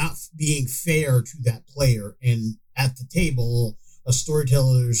 You're not being fair to that player. And at the table, a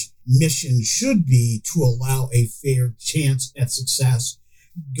storyteller's mission should be to allow a fair chance at success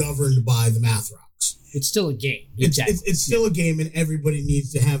governed by the math rocks. It's still a game. Exactly. It's still a game, and everybody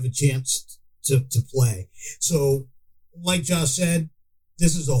needs to have a chance to play. So, like Josh said,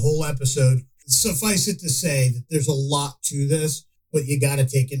 this is a whole episode. Suffice it to say that there's a lot to this, but you got to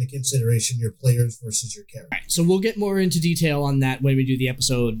take into consideration your players versus your character. Right, so we'll get more into detail on that when we do the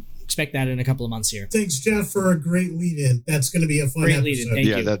episode. Expect that in a couple of months here. Thanks, Jeff, for a great lead-in. That's going to be a fun episode. Lead-in. Thank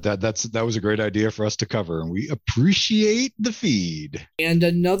you. That was a great idea for us to cover, and we appreciate the feed. And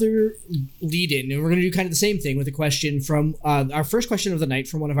another lead-in, and we're going to do kind of the same thing with a question from our first question of the night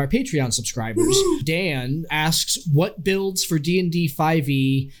from one of our Patreon subscribers. Woo-hoo! Dan asks, what builds for D&D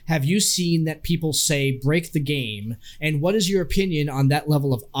 5e have you seen that people say break the game, and what is your opinion on that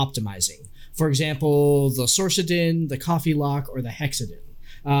level of optimizing? For example, the Sorcidin, the Coffee Lock, or the Hexadin.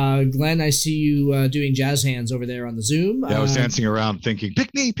 Glenn, I see you doing jazz hands over there on the Zoom. Yeah, I was dancing around thinking,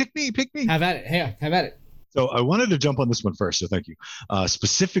 pick me, pick me, pick me. Have at it. Hey, have at it. So I wanted to jump on this one first, so thank you.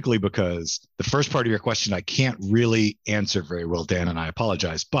 Specifically because the first part of your question I can't really answer very well, Dan, and I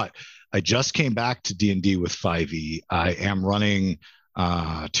apologize. But I just came back to D&D with 5e. I am running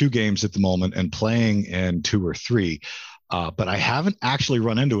 2 games at the moment and playing in 2 or 3. But I haven't actually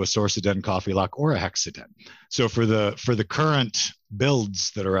run into a Sorcidin, Coffee Lock, or a Hexadin. So for the current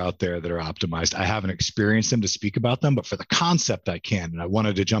builds that are out there that are optimized, I haven't experienced them to speak about them, but for the concept I can, and I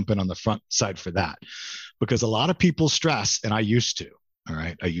wanted to jump in on the front side for that, because a lot of people stress, and I used to, all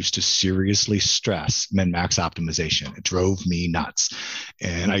right, I used to seriously stress min-max optimization. It drove me nuts,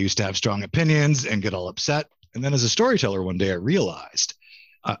 and I used to have strong opinions and get all upset. And then as a storyteller, one day I realized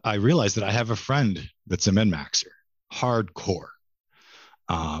that I have a friend that's a min-maxer. Hardcore.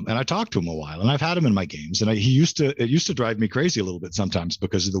 And I talked to him a while, and I've had him in my games, and it used to drive me crazy a little bit sometimes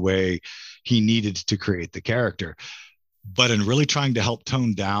because of the way he needed to create the character. But in really trying to help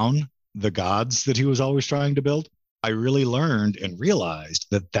tone down the gods that he was always trying to build, I really learned and realized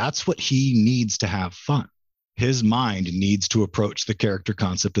that that's what he needs to have fun. His mind needs to approach the character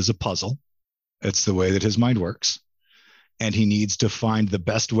concept as a puzzle. It's the way that his mind works. And he needs to find the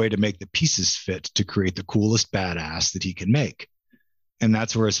best way to make the pieces fit to create the coolest badass that he can make. And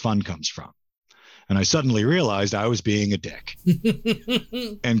that's where his fun comes from. And I suddenly realized I was being a dick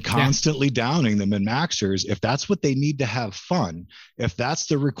and constantly downing the min-maxers. If that's what they need to have fun, if that's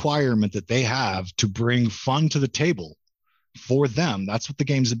the requirement that they have to bring fun to the table for them, that's what the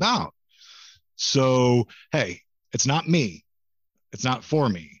game's about. So, hey, it's not me. It's not for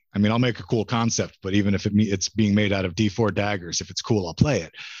me. I mean, I'll make a cool concept, but even if it's being made out of D4 daggers, if it's cool, I'll play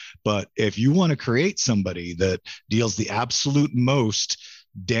it. But if you want to create somebody that deals the absolute most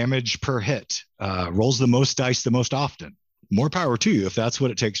damage per hit, rolls the most dice the most often, more power to you if that's what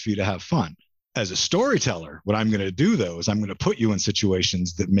it takes for you to have fun. As a storyteller, what I'm going to do, though, is I'm going to put you in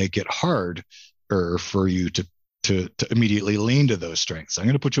situations that make it harder for you to immediately lean to those strengths. I'm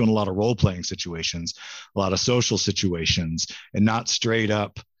going to put you in a lot of role-playing situations, a lot of social situations, and not straight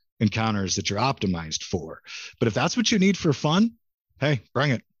up encounters that you're optimized for. But if that's what you need for fun, hey, bring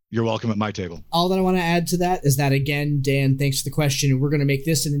it. You're welcome at my table. All that I want to add to that is that, again, Dan, thanks for the question. We're going to make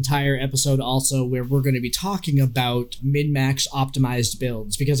this an entire episode also where we're going to be talking about min-max optimized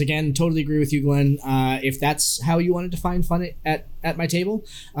builds. Because, again, totally agree with you, Glenn. If that's how you wanted to find fun at my table,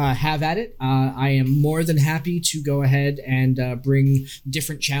 have at it. I am more than happy to go ahead and bring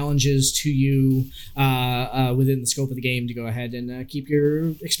different challenges to you within the scope of the game to go ahead and keep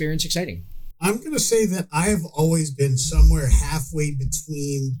your experience exciting. I'm going to say that I have always been somewhere halfway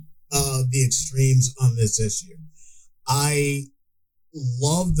between the extremes on this issue. I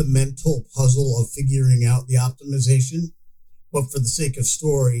love the mental puzzle of figuring out the optimization, but for the sake of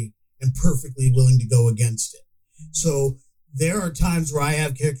story, I'm perfectly willing to go against it. So there are times where I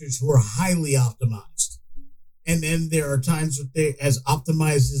have characters who are highly optimized. And then there are times that they, as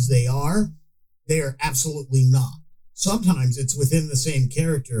optimized as they are absolutely not. Sometimes it's within the same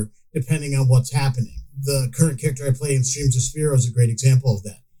character, depending on what's happening. The current character I play in Streams of Spiro is a great example of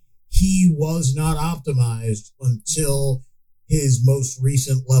that. He was not optimized until his most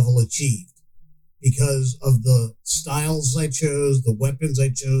recent level achieved because of the styles I chose, the weapons I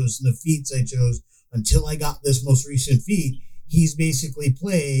chose, and the feats I chose. Until I got this most recent feat, he's basically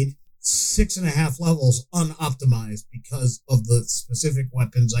played 6.5 levels unoptimized because of the specific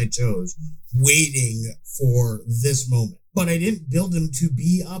weapons I chose, waiting for this moment. But I didn't build him to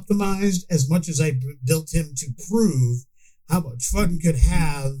be optimized as much as I built him to prove how much fun could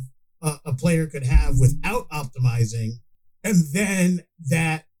have a player could have without optimizing. And then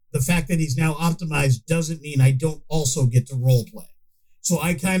that the fact that he's now optimized doesn't mean I don't also get to role play. So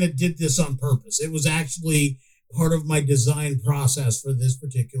I kind of did this on purpose. It was actually part of my design process for this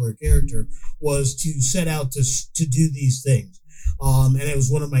particular character was to set out to do these things. And it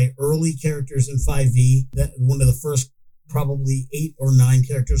was one of my early characters in 5e, that one of the first probably 8 or 9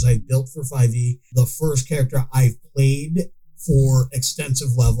 characters I built for 5e. The first character I've played for extensive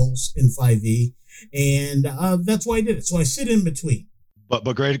levels in 5e. And that's why I did it. So I sit in between. But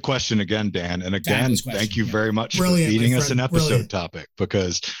great question again, Dan. And again, thank you very much for feeding us an episode topic,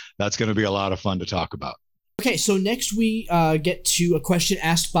 because that's going to be a lot of fun to talk about. Okay, so next we get to a question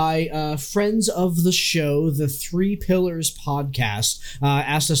asked by friends of the show, the Three Pillars podcast,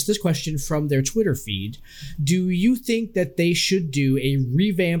 asked us this question from their Twitter feed. Do you think that they should do a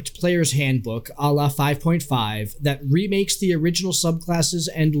revamped player's handbook a la 5.5 that remakes the original subclasses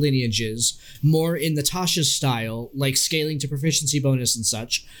and lineages more in the Tasha's style, like scaling to proficiency bonus and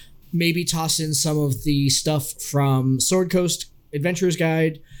such? Maybe toss in some of the stuff from Sword Coast, Adventurer's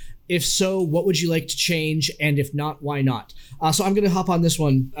Guide. If so, what would you like to change? And if not, why not? So I'm going to hop on this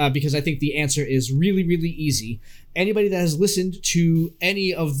one because I think the answer is really, really easy. Anybody that has listened to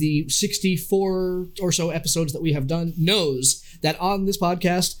any of the 64 or so episodes that we have done knows that on this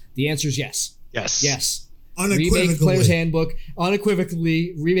podcast, the answer is yes. Yes. Yes. Unequivocally. Remake the player's handbook.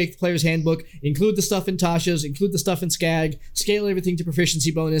 Unequivocally remake the player's handbook. Include the stuff in Tasha's. Include the stuff in Skag. Scale everything to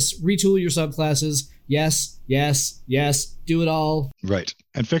proficiency bonus. Retool your subclasses. Yes, yes, yes. Do it all. Right.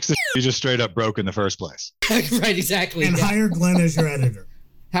 And fix the you just straight up broke in the first place. Right, exactly. And hire Glenn as your editor.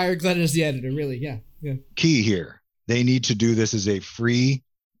 Hire Glenn as the editor, really, yeah. Key here. They need to do this as a free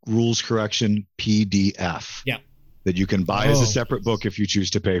rules correction PDF. Yeah. That you can buy as a separate book if you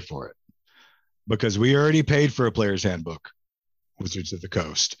choose to pay for it. Because we already paid for a player's handbook, Wizards of the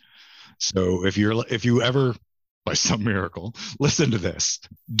Coast. So if you ever, by some miracle, listen to this,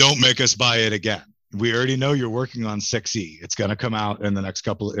 don't make us buy it again. We already know you're working on 6E. It's going to come out in the next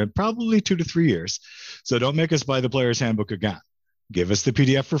probably 2 to 3 years. So don't make us buy the player's handbook again. Give us the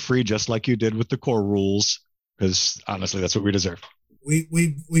PDF for free, just like you did with the core rules, because honestly, that's what we deserve. We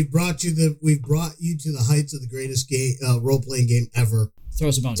brought you to the heights of the greatest game, role playing game ever. Throw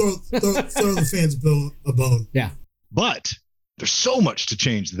us a bone. Throw the fans a bone. Yeah. But there's so much to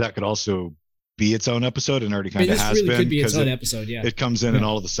change that could also be its own episode, and already kind of has really been. Could be its own episode, yeah. It comes in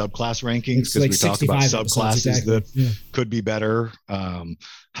all of the subclass rankings because like we talk about subclasses exactly. that could be better.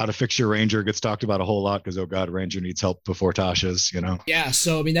 How to fix your ranger gets talked about a whole lot because, oh God, ranger needs help before Tasha's, Yeah,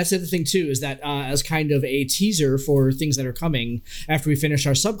 so I mean, that's the other thing too, is that as kind of a teaser for things that are coming after we finish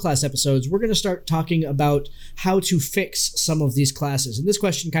our subclass episodes, we're going to start talking about how to fix some of these classes. And this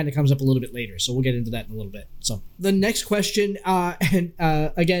question kind of comes up a little bit later, so we'll get into that in a little bit. So the next question, and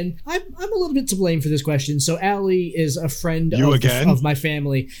again, I'm a little bit to blame for this question. So Allie is a friend of my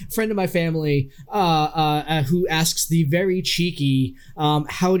family, who asks the very cheeky,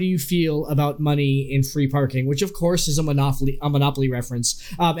 how do you feel about money in free parking? Which of course is a Monopoly reference,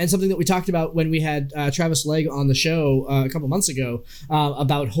 and something that we talked about when we had Travis Legg on the show a couple months ago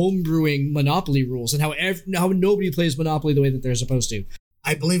about homebrewing Monopoly rules and how nobody plays Monopoly the way that they're supposed to.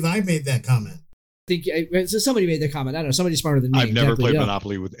 I believe I made that comment. I think somebody made that comment. I don't know. Somebody smarter than me. I've never played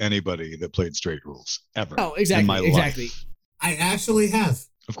Monopoly with anybody that played straight rules ever. Oh, exactly. In my life. I actually have.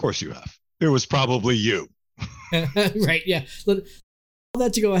 Of course you have. It was probably you. Right. Yeah. All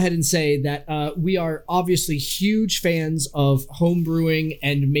that to go ahead and say that we are obviously huge fans of homebrewing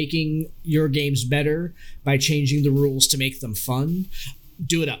and making your games better by changing the rules to make them fun.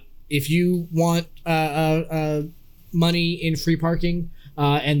 Do it up. If you want money in free parking,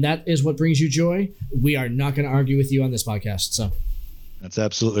 and that is what brings you joy, we are not going to argue with you on this podcast. So that's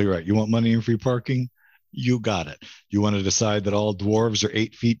absolutely right. You want money in free parking? You got it. You want to decide that all dwarves are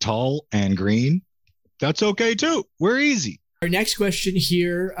 8 feet tall and green? That's okay too. We're easy. Our next question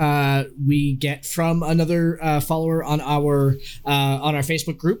here we get from another follower on our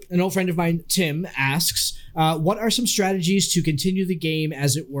Facebook group. An old friend of mine, Tim, asks, what are some strategies to continue the game,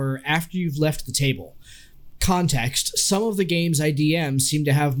 as it were, after you've left the table? Context: some of the games I DM seem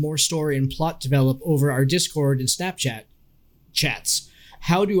to have more story and plot develop over our Discord and Snapchat chats.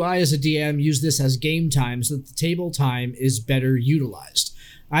 how do I as a DM use this as game time so that the table time is better utilized?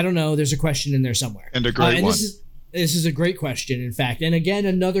 I don't know. There's a question in there somewhere. And a great one. This is a great question, in fact. And again,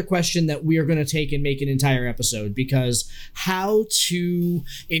 another question that we are going to take and make an entire episode, because how to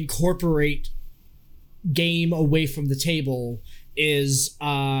incorporate game away from the table is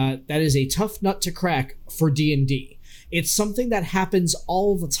that is a tough nut to crack for D&D. It's something that happens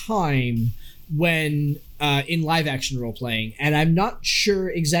all the time when in live action role playing, and I'm not sure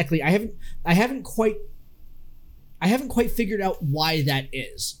exactly. I haven't quite figured out why that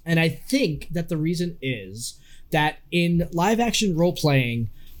is. And I think that the reason is that in live action role playing,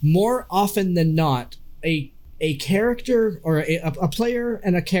 more often than not, a character or a player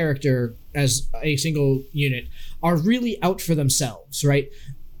and a character as a single unit are really out for themselves, right?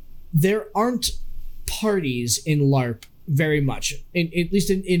 There aren't parties in LARP very much, at least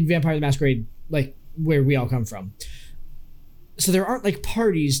in Vampire the Masquerade, like where we all come from. So there aren't like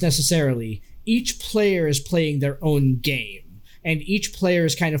parties necessarily. Each player is playing their own game, and each player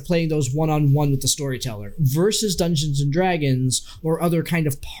is kind of playing those one-on-one with the storyteller, versus Dungeons and Dragons or other kind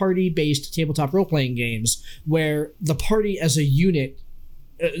of party-based tabletop role-playing games where the party as a unit,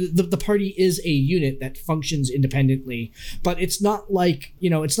 the party is a unit that functions independently, but it's not like,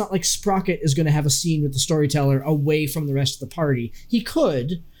 it's not like Sprocket is going to have a scene with the storyteller away from the rest of the party. He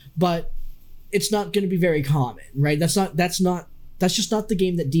could, but it's not going to be very common, right? That's just not the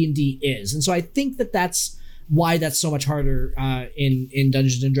game that D&D is. And so I think that's why that's so much harder in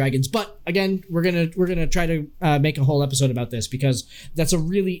Dungeons and Dragons. But again, we're gonna try to make a whole episode about this, because that's a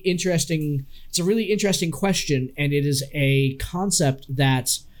really interesting question, and it is a concept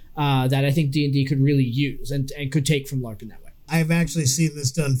that I think D&D could really use and could take from LARP in that way. I've actually seen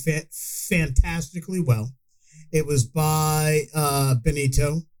this done fantastically well. It was by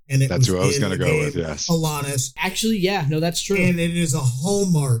Benito. And that's who I was going to go with, yes. Alanis. Actually, yeah, no, that's true. And it is a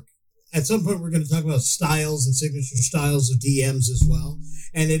hallmark. At some point, we're going to talk about styles and signature styles of DMs as well.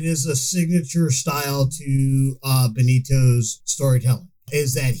 And it is a signature style to Benito's storytelling,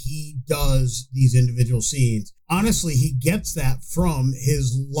 is that he does these individual scenes. Honestly, he gets that from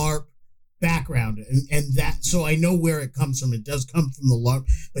his LARP background. And that, so I know where it comes from. It does come from the LARP.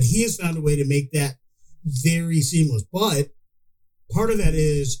 But he has found a way to make that very seamless. But part of that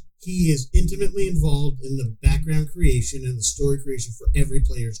is he is intimately involved in the background creation and the story creation for every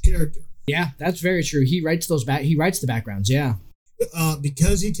player's character. Yeah, that's very true. He writes he writes the backgrounds, yeah.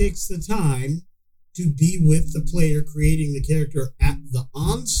 Because he takes the time to be with the player creating the character at the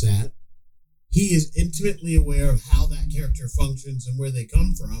onset, he is intimately aware of how that character functions and where they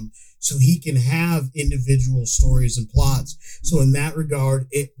come from, so he can have individual stories and plots. So in that regard,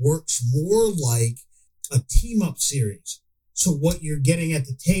 it works more like a team-up series. So what you're getting at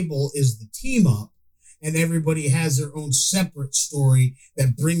the table is the team up, and everybody has their own separate story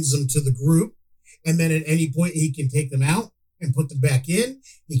that brings them to the group. And then at any point, he can take them out and put them back in.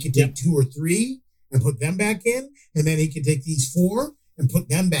 He can take 2 or 3 and put them back in. And then he can take these 4 and put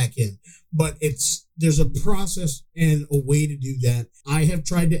them back in. But there's a process and a way to do that. I have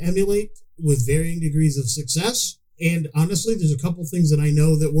tried to emulate with varying degrees of success. And honestly, there's a couple things that I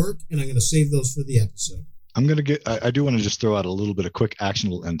know that work, and I'm going to save those for the episode. I do want to just throw out a little bit of quick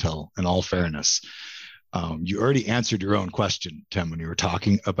actionable intel in all fairness. You already answered your own question, Tim, when you were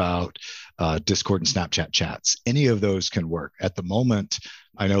talking about Discord and Snapchat chats. Any of those can work. At the moment,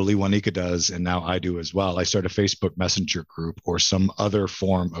 I know Lee Wanika does, and now I do as well. I start a Facebook Messenger group or some other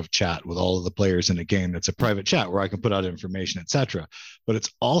form of chat with all of the players in a game that's a private chat where I can put out information, etc. But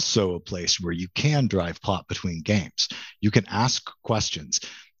it's also a place where you can drive plot between games. You can ask questions.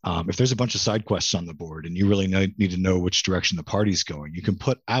 If there's a bunch of side quests on the board and you really need to know which direction the party's going, you can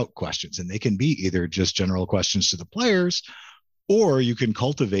put out questions, and they can be either just general questions to the players, or you can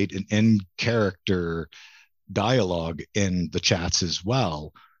cultivate an in-character dialogue in the chats as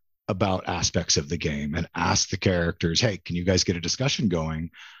well about aspects of the game and ask the characters, hey, can you guys get a discussion going?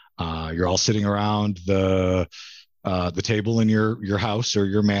 You're all sitting around the table in your house or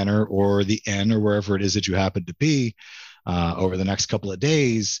your manor or the inn or wherever it is that you happen to be. Over the next couple of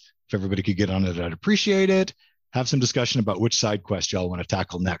days, if everybody could get on it, I'd appreciate it. Have some discussion about which side quest y'all want to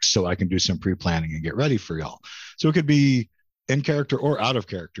tackle next, so I can do some pre-planning and get ready for y'all. So it could be in character or out of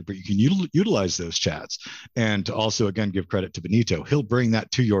character, but you can utilize those chats. And to also, again, give credit to Benito. He'll bring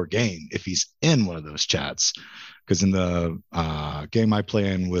that to your game if he's in one of those chats. Because in the game I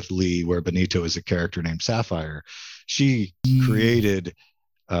play in with Lee, where Benito is a character named Sapphire, she created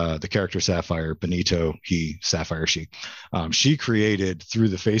the character Sapphire, Benito, he, Sapphire, she. She created through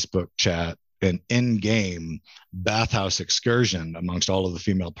the Facebook chat an in-game bathhouse excursion amongst all of the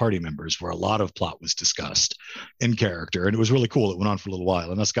female party members where a lot of plot was discussed in character. And it was really cool. It went on for a little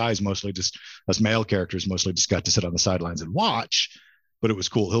while. And us male characters mostly just got to sit on the sidelines and watch, but it was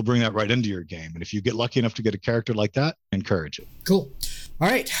cool. He'll bring that right into your game. And if you get lucky enough to get a character like that, encourage it. Cool. All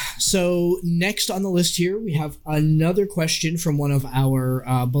right. So next on the list here, we have another question from one of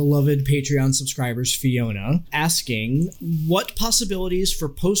our beloved Patreon subscribers, Fiona, asking, what possibilities for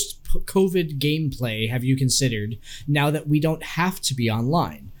post-COVID gameplay have you considered now that we don't have to be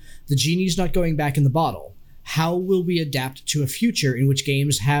online? The genie's not going back in the bottle. How will we adapt to a future in which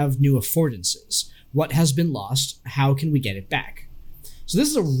games have new affordances? What has been lost? How can we get it back? So this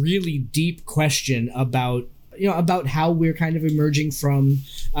is a really deep question about how we're kind of emerging from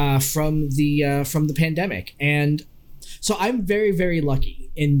the pandemic. And so I'm very, very lucky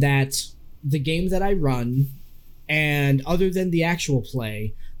in that the game that I run, and other than the actual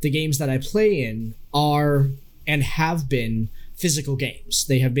play, the games that I play in are and have been physical games.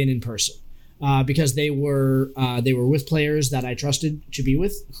 They have been in person. Because they were with players that I trusted to be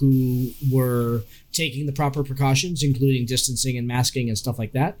with, who were taking the proper precautions, including distancing and masking and stuff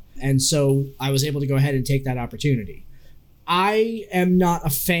like that. And so I was able to go ahead and take that opportunity. I am not a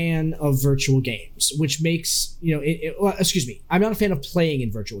fan of virtual games, which makes, I'm not a fan of playing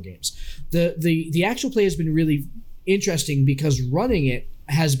in virtual games. The actual play has been really interesting because running it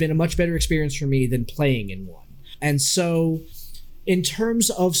has been a much better experience for me than playing in one. And so in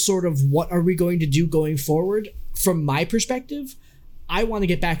terms of sort of what are we going to do going forward, from my perspective, I want to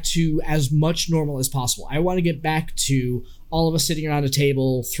get back to as much normal as possible. I want to get back to all of us sitting around a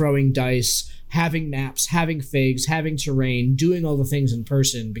table, throwing dice, having maps, having figs, having terrain, doing all the things in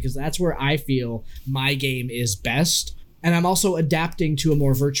person, because that's where I feel my game is best. And I'm also adapting to a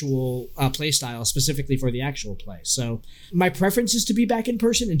more virtual play style specifically for the actual play. So my preference is to be back in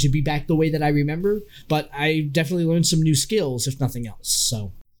person and to be back the way that I remember, but I definitely learned some new skills, if nothing else.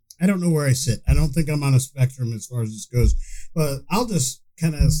 So I don't know where I sit. I don't think I'm on a spectrum as far as this goes, but I'll just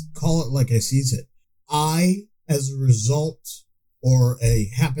kind of call it like I sees it. I, as a result or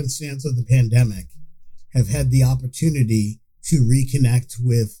a happenstance of the pandemic, have had the opportunity to reconnect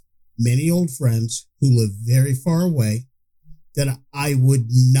with many old friends who live very far away that I would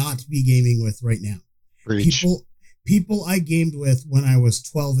not be gaming with right now. Preach. People I gamed with when I was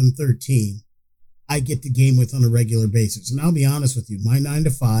 12 and 13, I get to game with on a regular basis. And I'll be honest with you, my 9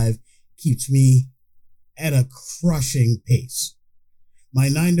 to 5 keeps me at a crushing pace. My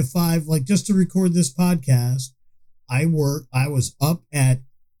 9 to 5, like just to record this podcast, I was up at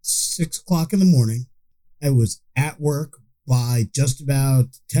 6 o'clock in the morning. I was at work by just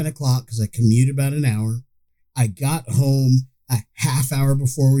about 10 o'clock because I commute about an hour. I got home a half hour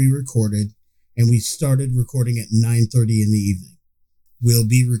before we recorded, and we started recording at 9:30 in the evening. We'll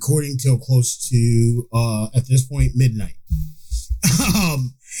be recording till close to, at this point, midnight.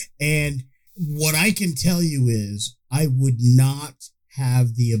 And what I can tell you is I would not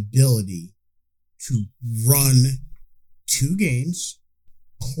have the ability to run 2 games,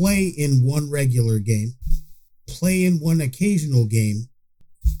 play in 1 regular game, play in 1 occasional game,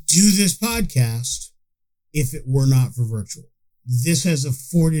 do this podcast if it were not for virtual. This has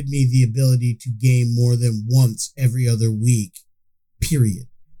afforded me the ability to game more than once every other week, period.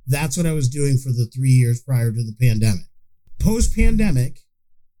 That's what I was doing for the 3 years prior to the pandemic. Post-pandemic,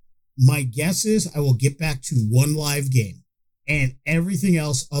 my guess is I will get back to 1 live game, and everything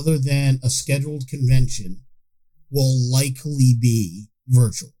else other than a scheduled convention will likely be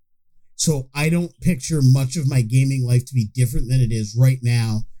virtual. So I don't picture much of my gaming life to be different than it is right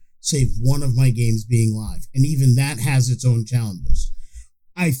now, save one of my games being live. And even that has its own challenges.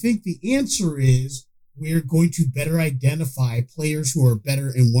 I think the answer is we're going to better identify players who are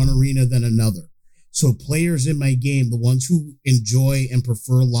better in one arena than another. So players in my game, the ones who enjoy and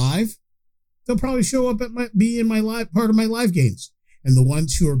prefer live, they'll probably show up at be in my live part of my live games. And the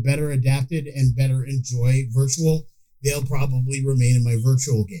ones who are better adapted and better enjoy virtual, they'll probably remain in my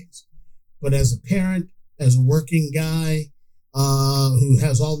virtual games. But as a parent, as a working guy, who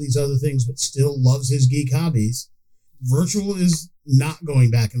has all these other things but still loves his geek hobbies, virtual is not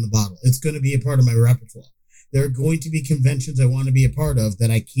going back in the bottle. It's going to be a part of my repertoire. There are going to be conventions I want to be a part of that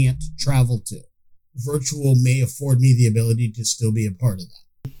I can't travel to. Virtual may afford me the ability to still be a part of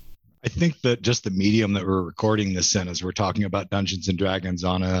that. I think that just the medium that we're recording this in, as we're talking about Dungeons and Dragons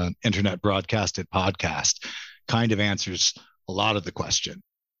on an internet broadcasted podcast, kind of answers a lot of the question.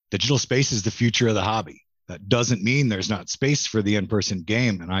 Digital space is the future of the hobby. That doesn't mean there's not space for the in-person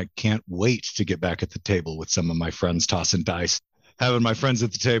game, and I can't wait to get back at the table with some of my friends tossing dice. having my friends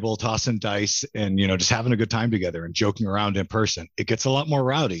at the table, tossing dice and, just having a good time together and joking around in person. It gets a lot more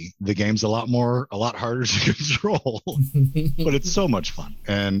rowdy. The game's a lot harder to control, but it's so much fun.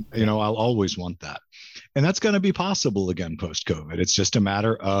 And, I'll always want that. And that's going to be possible again post-COVID. It's just a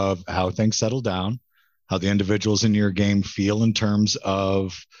matter of how things settle down, how the individuals in your game feel in terms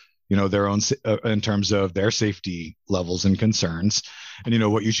of, their own, in terms of their safety levels and concerns,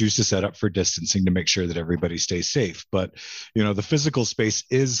 and, what you choose to set up for distancing to make sure that everybody stays safe. But, the physical space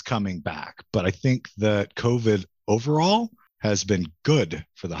is coming back. But I think that COVID overall has been good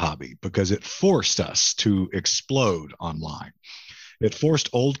for the hobby because it forced us to explode online. It forced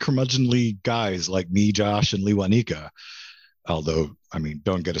old curmudgeonly guys like me, Josh, and Liwanika. Although,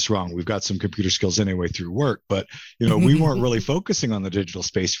 don't get us wrong, we've got some computer skills anyway through work, but, we weren't really focusing on the digital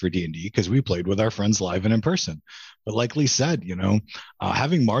space for D&D because we played with our friends live and in person. But like Lee said,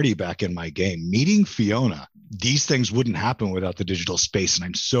 having Marty back in my game, meeting Fiona, these things wouldn't happen without the digital space. And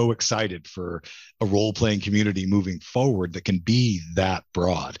I'm so excited for a role-playing community moving forward that can be that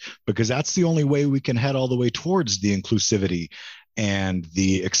broad, because that's the only way we can head all the way towards the inclusivity and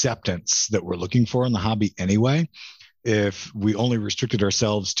the acceptance that we're looking for in the hobby anyway. If we only restricted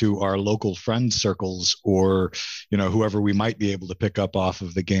ourselves to our local friend circles or, whoever we might be able to pick up off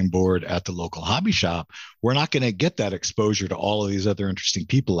of the game board at the local hobby shop, we're not going to get that exposure to all of these other interesting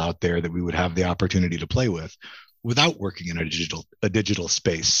people out there that we would have the opportunity to play with without working in a digital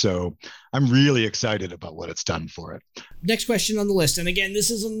space. So I'm really excited about what it's done for it. Next question on the list. And again, this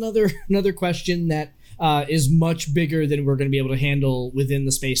is another question that is much bigger than we're going to be able to handle within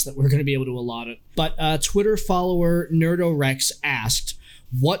the space that we're going to be able to allot it. But Twitter follower NerdoRex asked,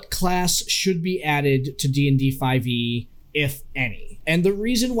 what class should be added to D&D 5e, if any? And the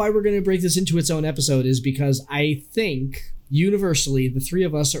reason why we're going to break this into its own episode is because I think universally the three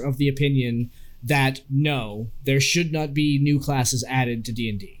of us are of the opinion that no, there should not be new classes added to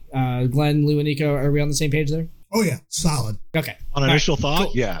D&D. Glenn, Lou, and Nico, are we on the same page there? Oh, yeah. Solid. Okay. On initial thought,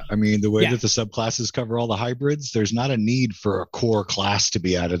 cool. Yeah. The way that the subclasses cover all the hybrids, there's not a need for a core class to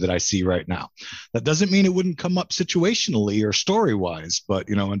be added that I see right now. That doesn't mean it wouldn't come up situationally or story-wise, but,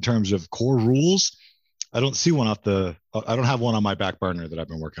 in terms of core rules, I don't see one I don't have one on my back burner that I've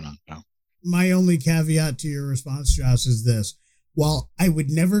been working on now. My only caveat to your response, Josh, is this. While I would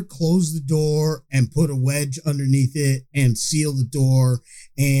never close the door and put a wedge underneath it and seal the door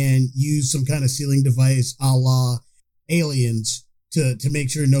and use some kind of sealing device a la Aliens to make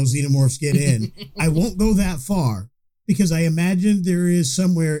sure no xenomorphs get in, I won't go that far because I imagine there is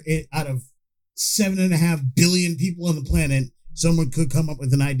somewhere out of 7.5 billion people on the planet, someone could come up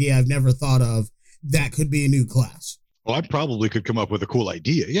with an idea I've never thought of that could be a new class. Well, I probably could come up with a cool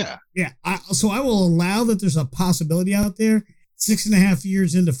idea. Yeah. Yeah. So I will allow that there's a possibility out there. 6.5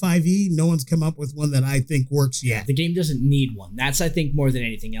 years into 5e, no one's come up with one that I think works yet. The game doesn't need one. That's, I think, more than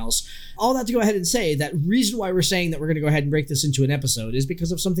anything else. All that to go ahead and say, that reason why we're saying that we're going to go ahead and break this into an episode is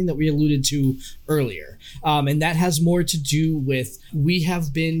because of something that we alluded to earlier. And that has more to do with, we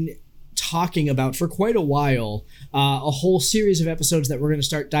have been talking about for quite a while a whole series of episodes that we're going to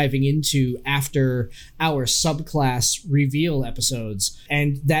start diving into after our subclass reveal episodes,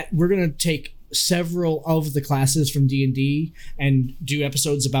 and that we're going to take several of the classes from D&D and do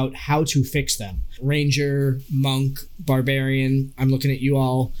episodes about how to fix them. Ranger, Monk, Barbarian, I'm looking at you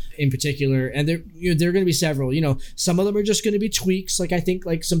all in particular, and there are going to be several. Some of them are just going to be tweaks, I think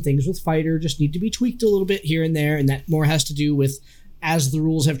some things with Fighter just need to be tweaked a little bit here and there, and that more has to do with as the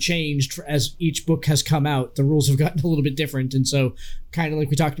rules have changed, as each book has come out, the rules have gotten a little bit different. And so, kind of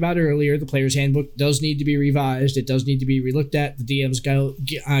like we talked about earlier, the player's handbook does need to be revised. It does need to be relooked at. The DM's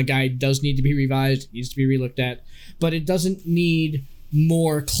guide does need to be revised. It needs to be relooked at. But it doesn't need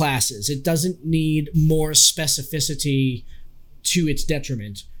more classes. It doesn't need more specificity to its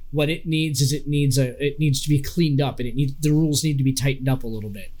detriment. What it needs is it needs to be cleaned up, and the rules need to be tightened up a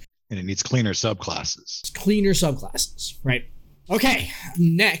little bit. And it needs cleaner subclasses. Cleaner subclasses, right? Okay,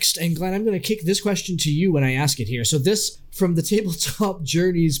 next, and Glenn, I'm going to kick this question to you when I ask it here. So this, from the Tabletop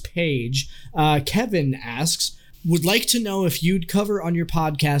Journeys page, Kevin asks, would like to know if you'd cover on your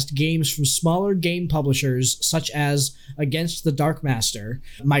podcast games from smaller game publishers, such as Against the Dark Master,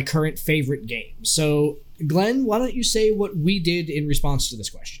 my current favorite game. So, Glenn, why don't you say what we did in response to this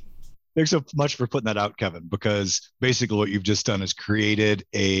question? Thanks so much for putting that out, Kevin, because basically what you've just done is created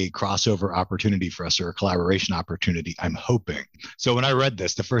a crossover opportunity for us, or a collaboration opportunity, I'm hoping. So when I read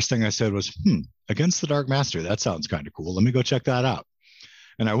this, the first thing I said was, Against the Dark Master, that sounds kind of cool. Let me go check that out.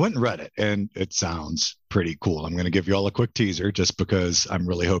 And I went and read it, and it sounds pretty cool. I'm going to give you all a quick teaser just because I'm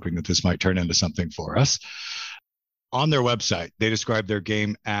really hoping that this might turn into something for us. On their website, they describe their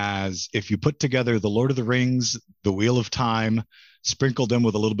game as if you put together the Lord of the Rings, the Wheel of Time, sprinkled them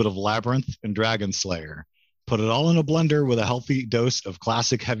with a little bit of Labyrinth and Dragon Slayer, put it all in a blender with a healthy dose of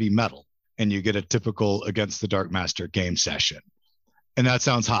classic heavy metal, and you get a typical Against the Dark Master game session. And that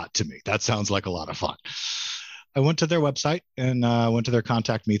sounds hot to me. That sounds like a lot of fun. I went to their website and went to their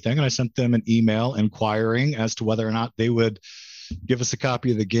contact me thing, and I sent them an email inquiring as to whether or not they would give us a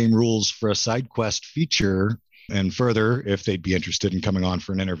copy of the game rules for a Sidequest feature, and further, if they'd be interested in coming on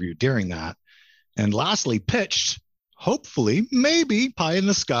for an interview during that. And lastly, pitched, hopefully, maybe pie in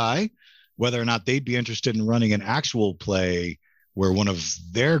the sky, whether or not they'd be interested in running an actual play where one of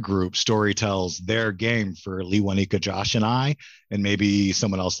their group story tells their game for Lee, Wanika, Josh, and I, and maybe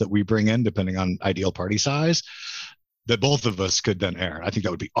someone else that we bring in, depending on ideal party size, that both of us could then air. I think that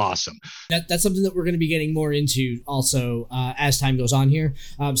would be awesome. That's something that we're going to be getting more into also as time goes on here.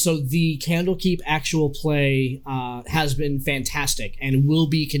 So the Candlekeep actual play has been fantastic and will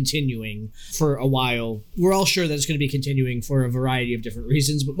be continuing for a while. We're all sure that it's going to be continuing for a variety of different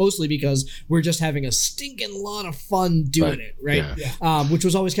reasons, but mostly because we're just having a stinking lot of fun doing it, right? Yeah. Which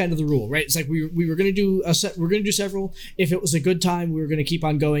was always kind of the rule, right? It's like we were going to do we're going to do several. If it was a good time, we were going to keep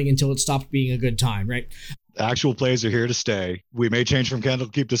on going until it stopped being a good time, right? Actual plays are here to stay. We may change from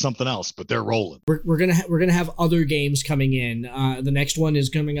Candlekeep to something else, but they're rolling. We're gonna have other games coming in. The next one is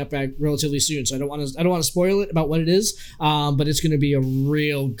coming up relatively soon, so I don't want to spoil it about what it is. But it's going to be a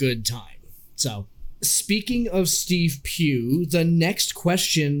real good time. So, speaking of Steve Pugh, the next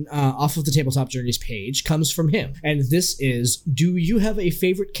question off of the Tabletop Journeys page comes from him, and this is: do you have a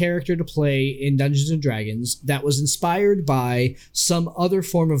favorite character to play in Dungeons and Dragons that was inspired by some other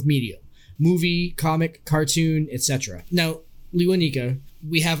form of media? Movie, comic, cartoon, etc. Now, Lewanika,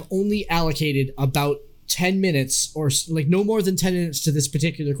 we have only allocated about 10 minutes or like no more than 10 minutes to this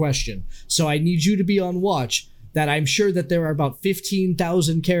particular question. So I need you to be on watch that I'm sure that there are about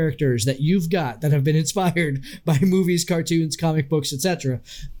 15,000 characters that you've got that have been inspired by movies, cartoons, comic books, etc.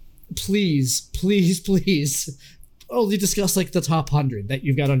 Please only discuss like the top 100 that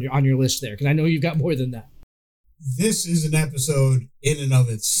you've got on your list there, because I know you've got more than that. This is an episode in and of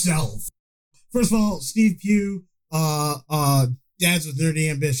itself. First of all, Steve Pugh, Dads with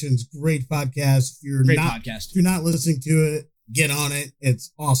Nerdy Ambitions, great podcast. If you're not listening to it, get on it.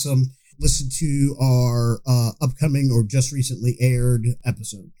 It's awesome. Listen to our upcoming or just recently aired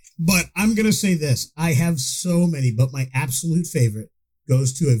episode. But I'm going to say this. I have so many, but my absolute favorite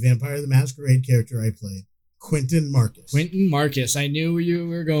goes to a Vampire the Masquerade character I played, Quentin Marcus. Quentin Marcus. I knew you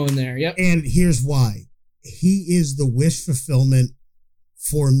were going there. Yep. And here's why. He is the wish fulfillment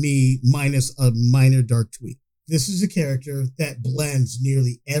for me, minus a minor dark tweak. This is a character that blends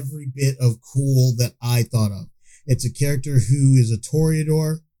nearly every bit of cool that I thought of. It's a character who is a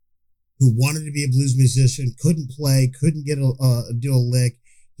toreador, who wanted to be a blues musician, couldn't play, couldn't get do a lick.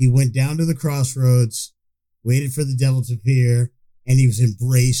 He went down to the crossroads, waited for the devil to appear, and he was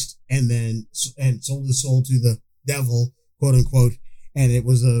embraced and sold his soul to the devil, quote unquote, and it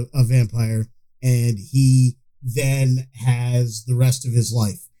was a vampire. And he then has the rest of his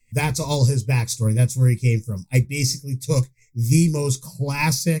life. That's all his backstory. That's where he came from. I basically took the most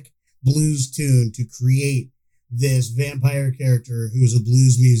classic blues tune to create this vampire character who was a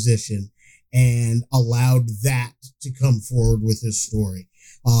blues musician and allowed that to come forward with his story.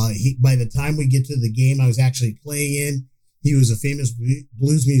 By the time we get to the game I was actually playing in, he was a famous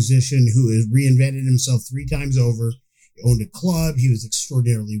blues musician who has reinvented himself 3 times over. He owned a club. He was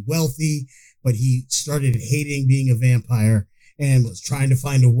extraordinarily wealthy, but he started hating being a vampire and was trying to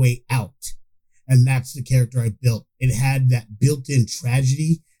find a way out. And that's the character I built. It had that built-in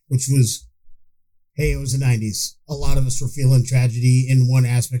tragedy, which was, hey, it was the 90s. A lot of us were feeling tragedy in one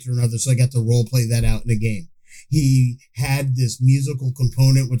aspect or another, so I got to role play that out in a game. He had this musical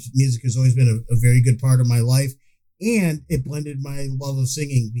component, which music has always been a very good part of my life, and it blended my love of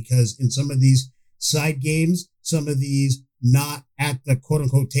singing, because in some of these side games, some of these not at the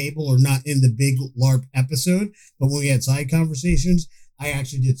quote-unquote table or not in the big LARP episode, but when we had side conversations, I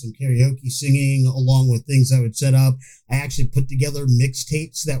actually did some karaoke singing along with things I would set up. I actually put together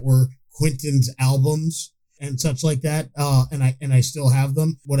mixtapes that were Quentin's albums and such like that, and I still have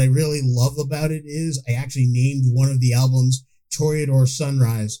them. What I really love about it is I actually named one of the albums Toreador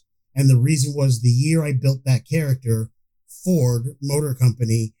Sunrise, and the reason was the year I built that character, Ford Motor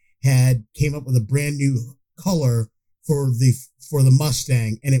Company came up with a brand new color for the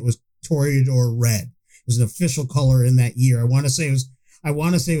Mustang, and it was Toreador Red. It was an official color in that year. I want to say it was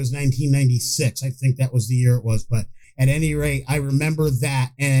 1996. I think that was the year it was, but at any rate, I remember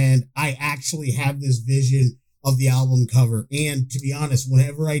that, and I actually have this vision of the album cover. And to be honest,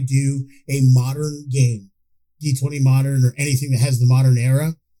 whenever I do a modern game D20 Modern or anything that has the modern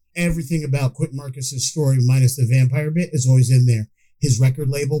era, everything about Quentin Marcus's story minus the vampire bit is always in there. His record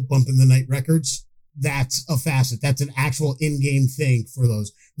label, Bump in the Night Records, that's a facet. That's an actual in-game thing for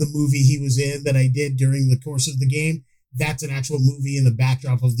those. The movie he was in that I did during the course of the game, that's an actual movie in the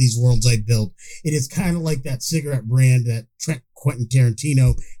backdrop of these worlds I built. It is kind of like that cigarette brand that Quentin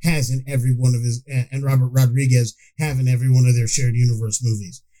Tarantino has in every one of his, and Robert Rodriguez have in every one of their shared universe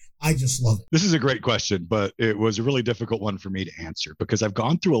movies. I just love it. This is a great question, but it was a really difficult one for me to answer because I've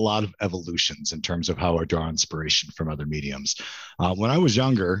gone through a lot of evolutions in terms of how I draw inspiration from other mediums. When I was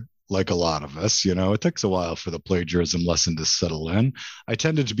younger, like a lot of us, it takes a while for the plagiarism lesson to settle in. I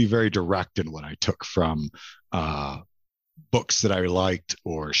tended to be very direct in what I took from books that I liked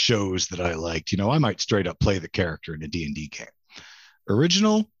or shows that I liked. I might straight up play the character in a D&D game.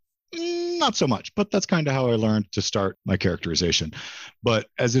 Original, not so much, but that's kind of how I learned to start my characterization. But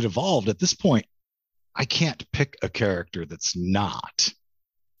as it evolved at this point, I can't pick a character that's not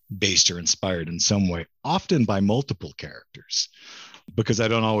based or inspired in some way, often by multiple characters, because I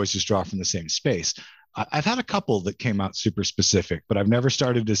don't always just draw from the same space. I've had a couple that came out super specific, but I've never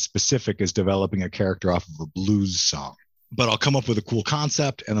started as specific as developing a character off of a blues song. But I'll come up with a cool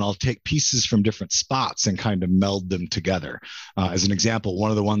concept and then I'll take pieces from different spots and kind of meld them together. As an example, one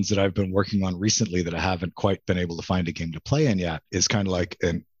of the ones that I've been working on recently that I haven't quite been able to find a game to play in yet is kind of like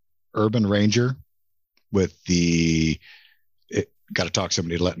an urban ranger with got to talk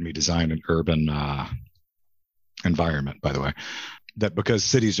somebody letting me design an urban environment, by the way, that because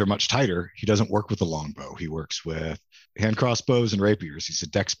cities are much tighter, he doesn't work with a longbow. He works with hand crossbows and rapiers. He's a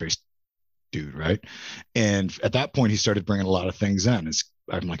dex-based dude, right? And at that point, he started bringing a lot of things in. His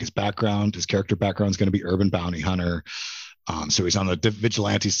character background is going to be urban bounty hunter. So he's on the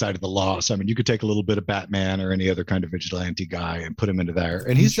vigilante side of the law. So, you could take a little bit of Batman or any other kind of vigilante guy and put him into there.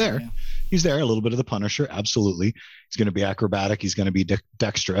 And he's there. Yeah. He's there. A little bit of the Punisher. Absolutely. He's going to be acrobatic. He's going to be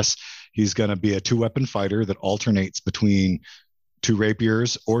dexterous. He's going to be a 2-weapon fighter that alternates between 2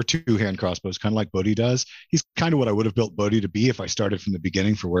 rapiers or 2 hand crossbows, kind of like Bodhi does. He's kind of what I would have built Bodhi to be if I started from the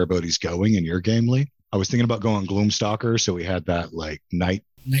beginning for where Bodhi's going in your game, Lee. I was thinking about going Gloomstalker, so we had that like night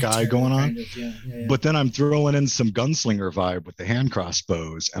guy going on. Kind of, yeah. But then I'm throwing in some gunslinger vibe with the hand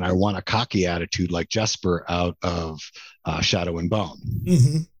crossbows, and I want a cocky attitude like Jesper out of Shadow and Bone.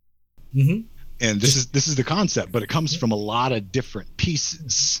 Mm-hmm. Mm-hmm. And this is the concept, but it comes from a lot of different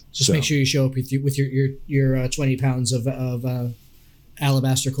pieces. Just make sure you show up with your 20 pounds of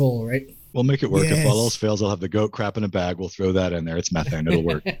alabaster coal, right? We'll make it work. Yes. If all else fails, I'll have the goat crap in a bag. We'll throw that in there. It's methane. It'll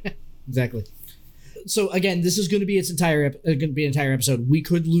work. Exactly. So again, this is going to be an entire episode. We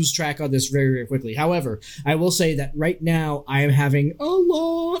could lose track on this very, very quickly. However, I will say that right now I am having a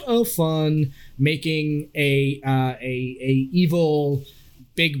lot of fun making a evil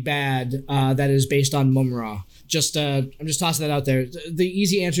big bad that is based on Mumra. I'm just tossing that out there. The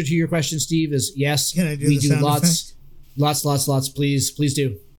easy answer to your question, Steve, is yes. Can I do we do lots. Lots. Please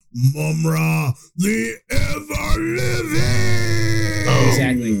do. Mumra, the ever living.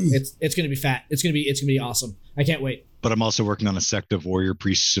 Exactly. It's gonna be fat. It's gonna be awesome. I can't wait. But I'm also working on a sect of warrior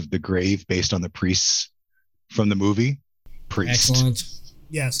priests of the grave based on the priests from the movie Priest. Excellent.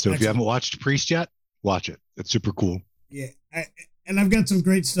 Yes. So if you haven't watched Priest yet, watch it. It's super cool. Yeah. And I've got some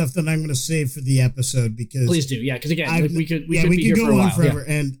great stuff that I'm going to save for the episode because please do. Yeah. Because again, we could be here for a while. Forever.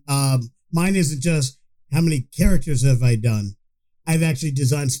 Yeah. And mine isn't just how many characters have I done. I've actually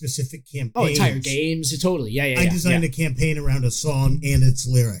designed specific campaigns. Oh, entire games. Totally. Yeah. I designed a campaign around a song and its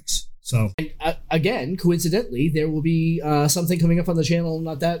lyrics. So and, again, coincidentally, there will be something coming up on the channel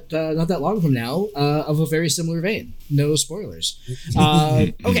not that long from now of a very similar vein. No spoilers.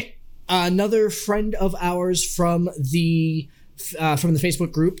 Okay. Another friend of ours from the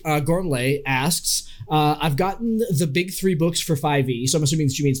Facebook group, Gormley, asks, I've gotten the big 3 books for 5e, so I'm assuming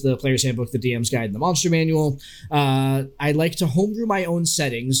she means the Player's Handbook, the DM's Guide, and the Monster Manual. I like to homebrew my own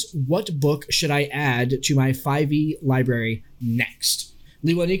settings. What book should I add to my 5e library next?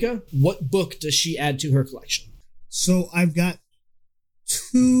 Lewanika, what book does she add to her collection? So I've got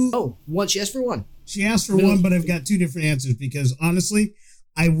 2. Oh, one. She asked for 1. She asked for 1, but I've got 2 different answers because honestly,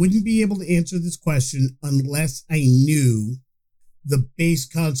 I wouldn't be able to answer this question unless I knew the base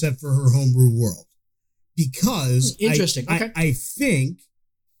concept for her homebrew world. Because interesting. Okay. I think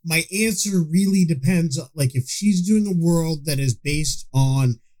my answer really depends on, like, if she's doing a world that is based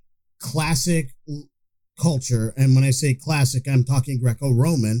on classic culture, and when I say classic, I'm talking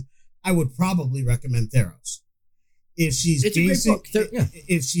Greco-Roman, I would probably recommend Theros. If she's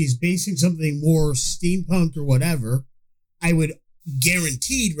if she's basing something more steampunk or whatever, I would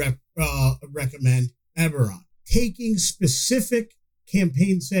guaranteed recommend Eberron. Taking specific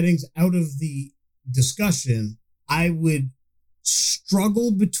campaign settings out of the discussion, I would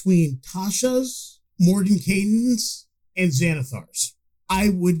struggle between Tasha's, Mordenkainen's, and Xanathar's. I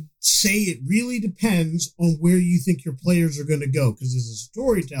would say it really depends on where you think your players are going to go, because as a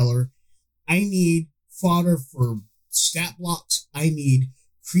storyteller, I need fodder for stat blocks. I need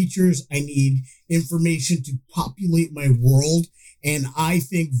creatures. I need information to populate my world. And I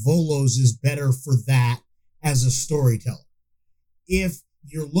think Volos is better for that as a storyteller. If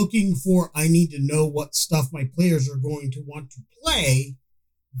you're looking for, I need to know what stuff my players are going to want to play,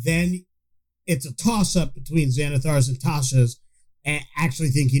 then it's a toss-up between Xanathar's and Tasha's. I actually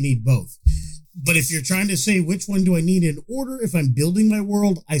think you need both. But if you're trying to say which one do I need in order, if I'm building my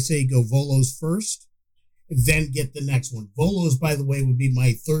world, I say go Volos first, then get the next one. Volos, by the way, would be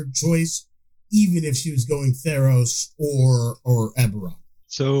my third choice, even if she was going Theros or Eberron.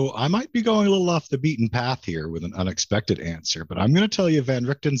 So I might be going a little off the beaten path here with an unexpected answer, but I'm going to tell you Van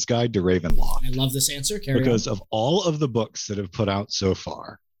Richten's Guide to Ravenloft. I love this answer. Carry because on. of all of the books that have put out so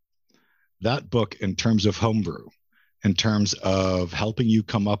far, that book in terms of homebrew, in terms of helping you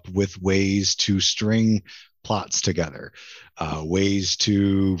come up with ways to string plots together, ways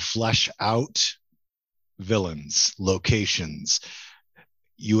to flesh out villains, locations,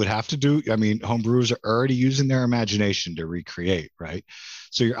 you would have to do, I mean, homebrewers are already using their imagination to recreate, right?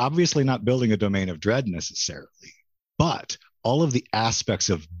 So you're obviously not building a domain of dread necessarily, but all of the aspects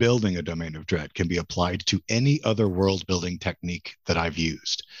of building a domain of dread can be applied to any other world building technique that I've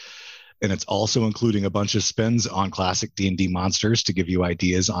used. And it's also including a bunch of spins on classic D&D monsters to give you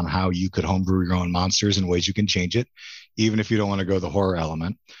ideas on how you could homebrew your own monsters and ways you can change it, even if you don't want to go the horror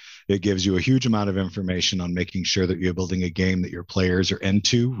element. It gives you a huge amount of information on making sure that you're building a game that your players are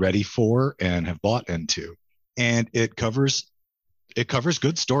into, ready for, and have bought into. And it covers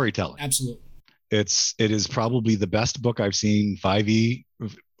good storytelling. Absolutely. It is probably the best book I've seen 5e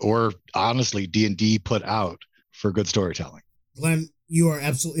or honestly D&D put out for good storytelling. Glenn, you are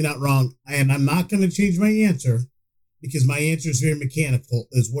absolutely not wrong. And I'm not going to change my answer because my answer is very mechanical,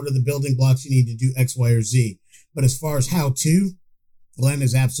 is what are the building blocks you need to do X, Y, or Z. But as far as how to, Glenn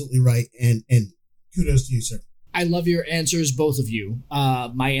is absolutely right. And kudos to you, sir. I love your answers, both of you.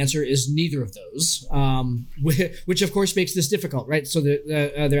 My answer is neither of those, which of course makes this difficult, right? So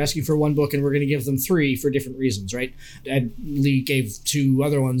they're asking for one book and we're going to give them three for different reasons, right? And Lee gave two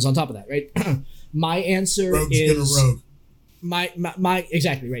other ones on top of that, right? My answer Rogue's is... gonna rogue. My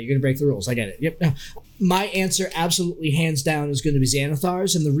exactly right. You're going to break the rules. I get it. Yep. My answer, absolutely, hands down, is going to be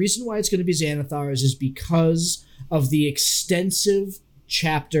Xanathar's. And the reason why it's going to be Xanathar's is because of the extensive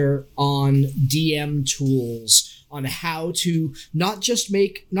chapter on DM tools, on how to not just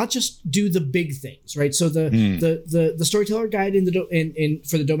do the big things, right? So the storyteller guide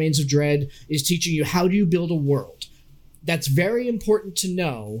for the domains of dread is teaching you how do you build a world. That's very important to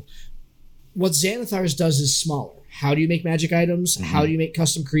know. What Xanathar's does is smaller. How do you make magic items? Mm-hmm. How do you make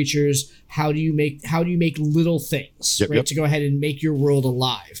custom creatures? How do you make little things, right? Yep. To go ahead and make your world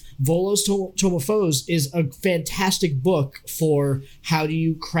alive. Volos Tome of Foes is a fantastic book for how do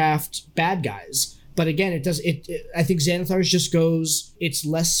you craft bad guys. But again, I think Xanathar's just goes, it's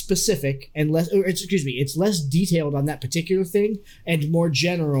less specific and it's less detailed on that particular thing and more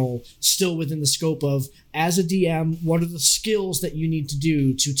general, still within the scope of, as a DM, what are the skills that you need to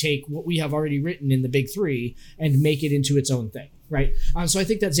do to take what we have already written in the big three and make it into its own thing, right? So I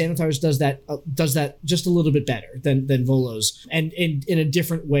think that Xanathar's does that just a little bit better than Volos, and in a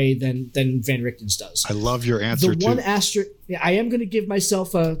different way than Van Richten's does. I love your answer. The one asterisk, I am going to give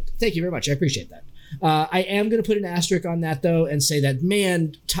myself a thank you very much. I appreciate that. I am going to put an asterisk on that, though, and say that,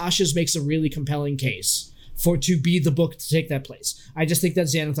 man, Tasha's makes a really compelling case to be the book to take that place. I just think that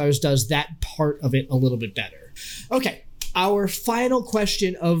Xanathar's does that part of it a little bit better. Okay, our final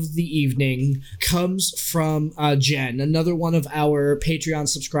question of the evening comes from Jen, another one of our Patreon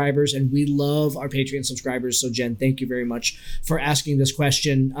subscribers, and we love our Patreon subscribers. So, Jen, thank you very much for asking this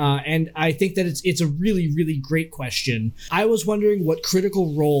question. And I think that it's a really, really great question. I was wondering what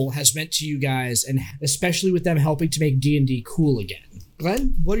Critical Role has meant to you guys, and especially with them helping to make D&D cool again.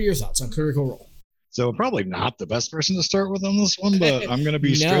 Glenn, what are your thoughts on Critical Role? So probably not the best person to start with on this one, but I'm going to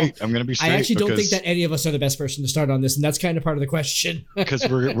be straight. I'm going to be straight. I actually don't think that any of us are the best person to start on this, and that's kind of part of the question. Because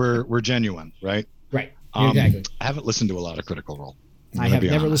we're genuine, right? Right. Exactly. I haven't listened to a lot of Critical Role. I have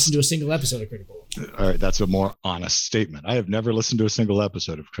never listened to a single episode of Critical Role. All right, that's a more honest statement. I have never listened to a single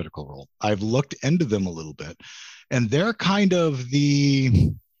episode of Critical Role. I've looked into them a little bit, and they're kind of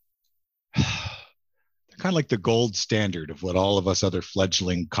like the gold standard of what all of us other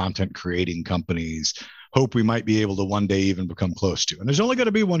fledgling content creating companies hope we might be able to one day even become close to. And there's only going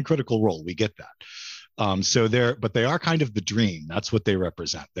to be one Critical Role. We get that. But they are kind of the dream. That's what they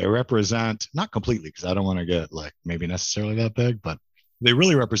represent. They represent, not completely, because I don't want to get like maybe necessarily that big, but they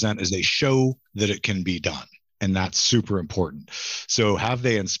really represent is they show that it can be done. And that's super important. So have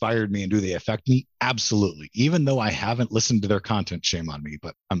they inspired me and do they affect me? Absolutely. Even though I haven't listened to their content, shame on me,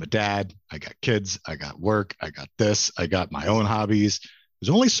 but I'm a dad. I got kids. I got work. I got this. I got my own hobbies.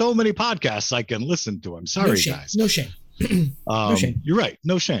 There's only so many podcasts I can listen to. I'm sorry, guys. No shame. No shame. You're right.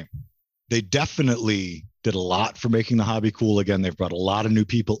 No shame. They definitely did a lot for making the hobby cool again. They've brought a lot of new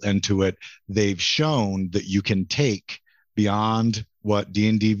people into it. They've shown that you can take beyond what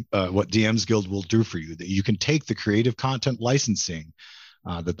D&D, what DM's Guild will do for you, that you can take the creative content licensing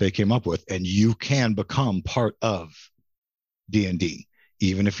that they came up with, and you can become part of D&D,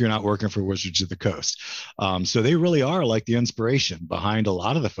 even if you're not working for Wizards of the Coast. So they really are like the inspiration behind a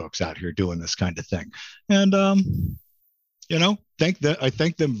lot of the folks out here doing this kind of thing. And, I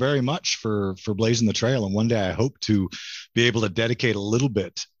thank them very much for blazing the trail. And one day I hope to be able to dedicate a little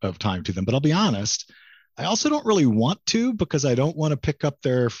bit of time to them. But I'll be honest, I also don't really want to, because I don't want to pick up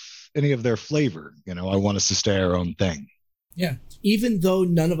any of their flavor. I want us to stay our own thing. Yeah. Even though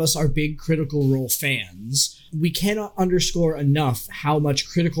none of us are big Critical Role fans, we cannot underscore enough how much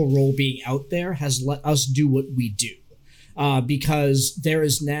Critical Role being out there has let us do what we do. Because there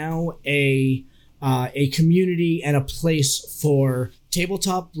is now a community and a place for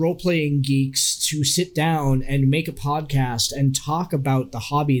tabletop role-playing geeks to sit down and make a podcast and talk about the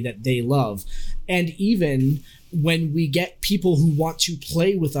hobby that they love. And even when we get people who want to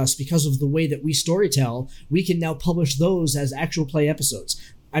play with us because of the way that we storytell, we can now publish those as actual play episodes.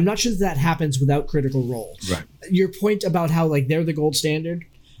 I'm not sure that happens without Critical Role. Right. Your point about how they're the gold standard,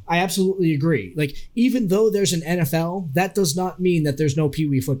 I absolutely agree. Even though there's an NFL, that does not mean that there's no Pee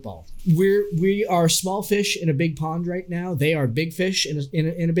Wee football. We are small fish in a big pond right now. They are big fish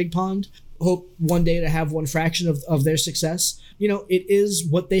in a big pond. Hope one day to have one fraction of their success. It is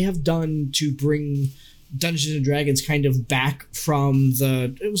what they have done to bring Dungeons and Dragons kind of back from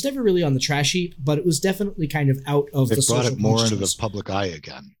it was never really on the trash heap, but it was definitely kind of out of the social consciousness. They brought it more into the public eye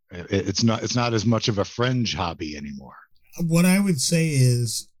again. It's not as much of a fringe hobby anymore. What I would say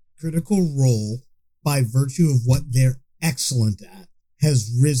is Critical Role, by virtue of what they're excellent at,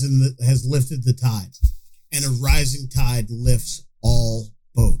 has lifted the tide, and a rising tide lifts all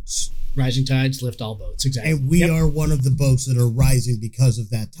boats. Rising tides lift all boats, exactly. And we are one of the boats that are rising because of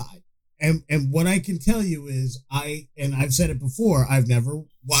that tide. And what I can tell you is, I've said it before, I've never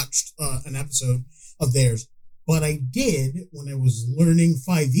watched an episode of theirs, but I did, when I was learning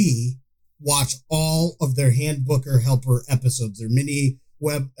 5e, watch all of their Handbooker Helper episodes, their mini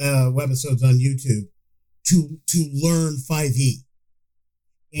webisodes on YouTube, to learn 5e.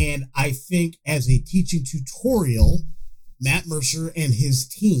 And I think as a teaching tutorial, Matt Mercer and his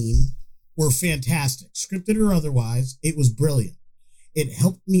team were fantastic. Scripted or otherwise, it was brilliant. It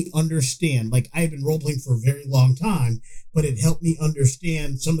helped me understand, I had been role-playing for a very long time, but it helped me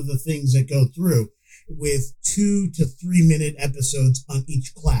understand some of the things that go through with 2 to 3 minute episodes on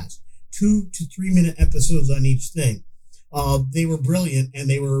each class, 2 to 3 minute episodes on each thing. They were brilliant, and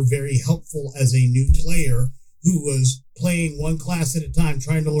they were very helpful as a new player who was playing one class at a time,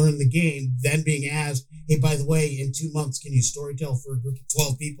 trying to learn the game, then being asked, hey, by the way, in 2 months, can you storytell for a group of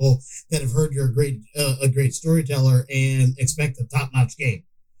 12 people that have heard you're a great storyteller and expect a top-notch game?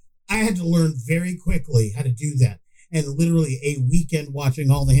 I had to learn very quickly how to do that. And literally a weekend watching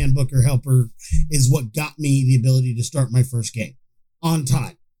all the Handbooker Helper is what got me the ability to start my first game on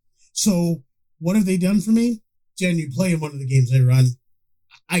time. So what have they done for me? Jen, you play in one of the games I run.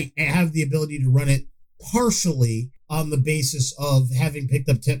 I have the ability to run it partially on the basis of having picked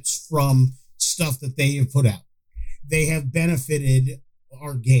up tips from stuff that they have put out. They have benefited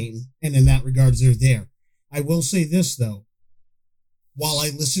our game, and in that regards, they're there. I will say this, though. While I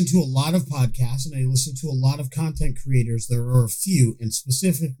listen to a lot of podcasts and I listen to a lot of content creators, there are a few, and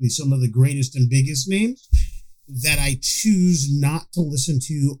specifically some of the greatest and biggest names, that I choose not to listen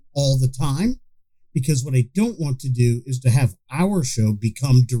to all the time, because what I don't want to do is to have our show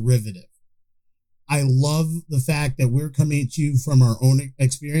become derivative. I love the fact that we're coming at you from our own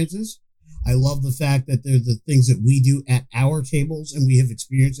experiences. I love the fact that they're the things that we do at our tables and we have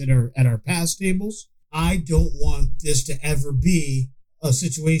experienced at our past tables. I don't want this to ever be a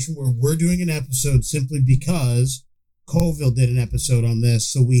situation where we're doing an episode simply because Colville did an episode on this,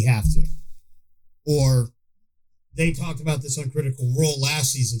 so we have to. Or they talked about this on Critical Role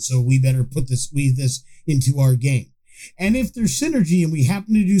last season, so we better weave this into our game. And if there's synergy and we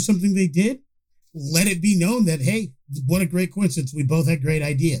happen to do something they did, let it be known that, hey, what a great coincidence. We both had great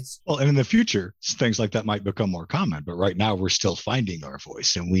ideas. Well, and in the future, things like that might become more common. But right now, we're still finding our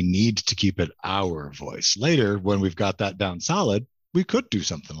voice, and we need to keep it our voice. Later, when we've got that down solid, we could do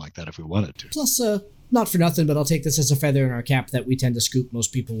something like that if we wanted to. Plus, not for nothing, but I'll take this as a feather in our cap that we tend to scoop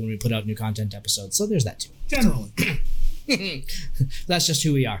most people when we put out new content episodes. So there's that too. Generally. That's just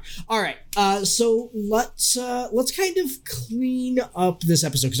who we are. All right. So let's kind of clean up this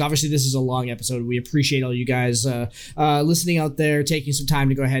episode, because obviously this is a long episode. We appreciate all you guys listening out there, taking some time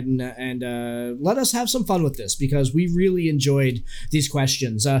to go ahead and let us have some fun with this, because we really enjoyed these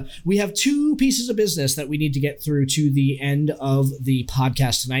questions. We have 2 pieces of business that we need to get through to the end of the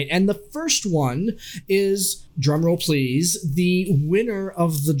podcast tonight. And the first one is, drumroll please, the winner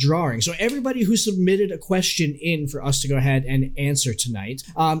of the drawing. So everybody who submitted a question in for us to go ahead and answer tonight,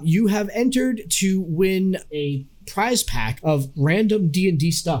 you have entered to win a prize pack of random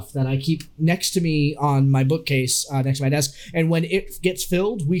D&D stuff that I keep next to me on my bookcase next to my desk, and when it gets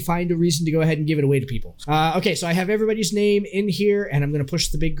filled, we find a reason to go ahead and give it away to people. Okay, so I have everybody's name in here, and I'm going to push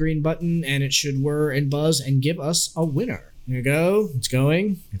the big green button, and it should whir and buzz and give us a winner. Here we go. It's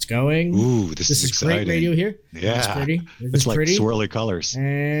going. Ooh, this is exciting. Great radio here. Yeah. It's pretty. It's like pretty. Swirly colors.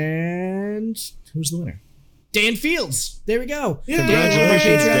 And who's the winner? Dan Fields. There we go.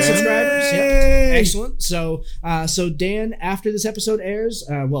 Congratulations, Dan. Subscribers. Yep. Excellent. So Dan, after this episode airs,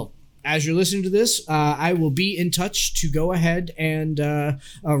 as you're listening to this, I will be in touch to go ahead and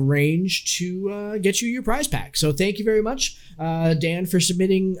arrange to get you your prize pack. So thank you very much, Dan, for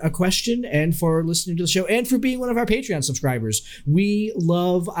submitting a question and for listening to the show and for being one of our Patreon subscribers. We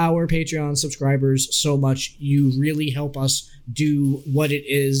love our Patreon subscribers so much. You really help us do what it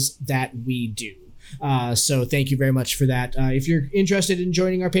is that we do. So thank you very much for that. If you're interested in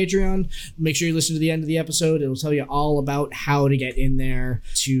joining our Patreon, make sure you listen to the end of the episode. It'll tell you all about how to get in there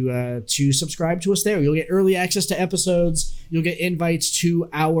to subscribe to us there. You'll get early access to episodes. You'll get invites to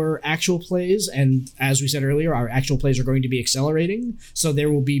our actual plays. And as we said earlier, our actual plays are going to be accelerating. So there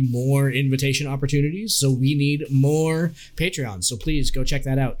will be more invitation opportunities. So we need more Patreons. So please go check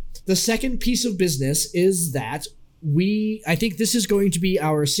that out. The second piece of business is that I think this is going to be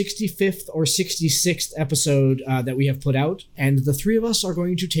our 65th or 66th episode that we have put out, and the 3 of us are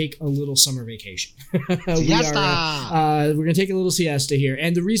going to take a little summer vacation. We're going to take a little siesta here,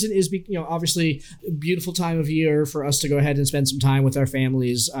 and the reason is, obviously, a beautiful time of year for us to go ahead and spend some time with our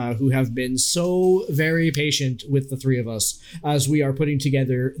families who have been so very patient with the 3 of us as we are putting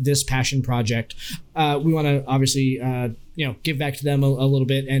together this passion project. We want to obviously give back to them a little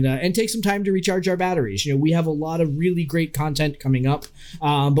bit and take some time to recharge our batteries. We have a lot of really great content coming up,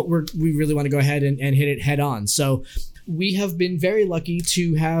 but we really want to go ahead and hit it head on. So we have been very lucky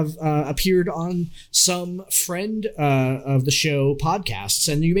to have appeared on some friend of the show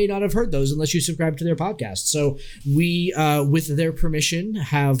podcasts, and you may not have heard those unless you subscribe to their podcast. So we, with their permission,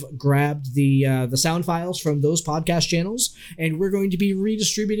 have grabbed the sound files from those podcast channels, and we're going to be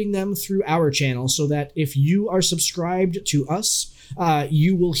redistributing them through our channel so that if you are subscribed to us,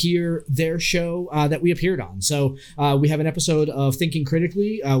 you will hear their show that we appeared on. So we have an episode of Thinking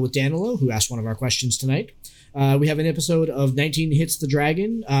Critically with Danilo, who asked one of our questions tonight. We have an episode of 19 Hits the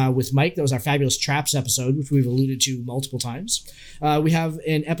Dragon with Mike. That was our Fabulous Traps episode, which we've alluded to multiple times. We have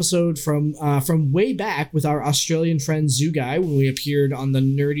an episode from way back with our Australian friend Zugai when we appeared on the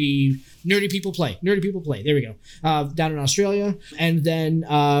Nerdy People Play. There we go. Down in Australia. And then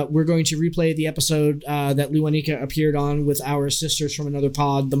we're going to replay the episode that Luanika appeared on with our sisters from another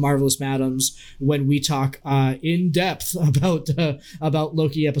pod, the Marvelous Madams, when we talk in depth about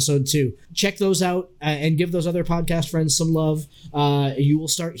Loki episode 2. Check those out and give those other podcast friends some love. You will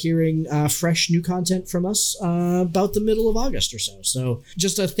start hearing fresh new content from us about the middle of August or so. So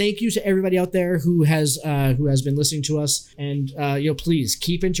just a thank you to everybody out there who has been listening to us, and please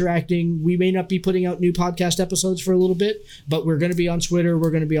keep interacting. We may not be putting out new podcast episodes for a little bit, but we're going to be on Twitter.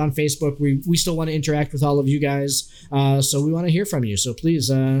 We're going to be on Facebook. We still want to interact with all of you guys. So we want to hear from you. So please,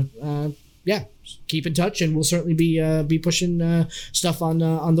 keep in touch, and we'll certainly be pushing stuff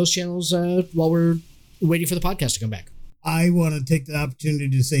on those channels while we're waiting for the podcast to come back. I want to take the opportunity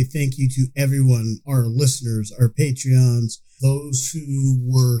to say thank you to everyone, our listeners, our Patreons, those who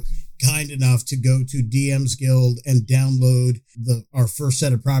were kind enough to go to DM's Guild and download our first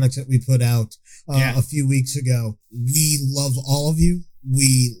set of products that we put out a few weeks ago. We love all of you.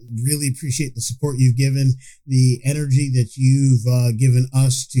 We really appreciate the support you've given, the energy that you've given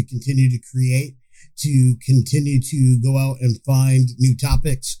us to continue to create, to continue to go out and find new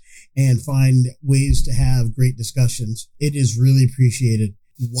topics and find ways to have great discussions. It is really appreciated.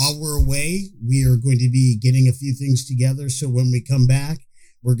 While we're away, we are going to be getting a few things together. So when we come back,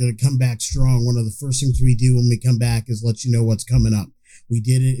 we're going to come back strong. One of the first things we do when we come back is let you know what's coming up. We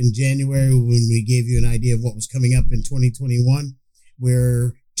did it in January when we gave you an idea of what was coming up in 2021.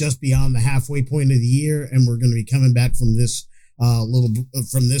 We're just beyond the halfway point of the year, and we're going to be coming back from this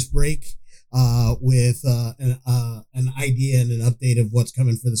break with an idea and an update of what's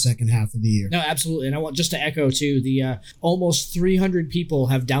coming for the second half of the year. No, absolutely. And I want just to echo too, the almost 300 people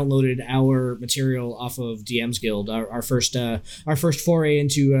have downloaded our material off of DM's Guild, our first foray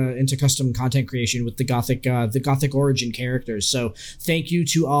into custom content creation with the Gothic origin characters. So thank you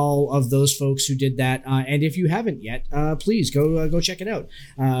to all of those folks who did that. And if you haven't yet, please go check it out.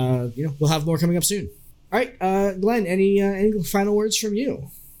 We'll have more coming up soon. All right, Glenn, any final words from you?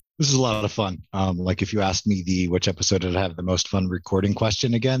 This is a lot of fun. Like if you asked me which episode did I have the most fun recording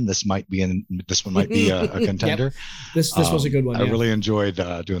question again, this one might be a contender. Yep. This was a good one. I really enjoyed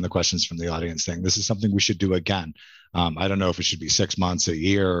doing the questions from the audience thing. This is something we should do again. I don't know if it should be 6 months, a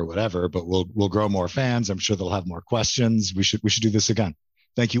year, or whatever, but we'll grow more fans. I'm sure they'll have more questions. We should do this again.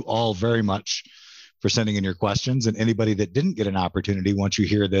 Thank you all very much for sending in your questions. And anybody that didn't get an opportunity, once you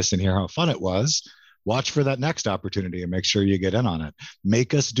hear this and hear how fun it was, watch for that next opportunity and make sure you get in on it.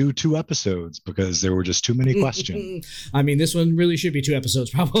 Make us do 2 episodes because there were just too many questions. I mean, this one really should be 2 episodes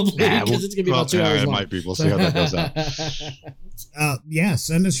probably because it's going to be about 2 hours long. It might be. We'll see how that goes out.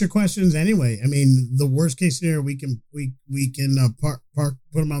 Send us your questions anyway. I mean, the worst case scenario, we can put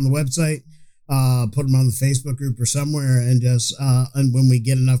them on the website, put them on the Facebook group or somewhere, and just and when we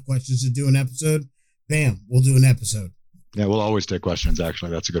get enough questions to do an episode, bam, we'll do an episode. Yeah, we'll always take questions,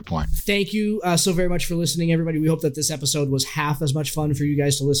 actually. That's a good point. Thank you so very much for listening, everybody. We hope that this episode was half as much fun for you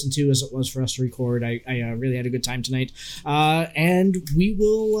guys to listen to as it was for us to record. I really had a good time tonight. And we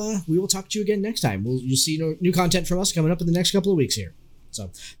will talk to you again next time. You'll see new content from us coming up in the next couple of weeks here.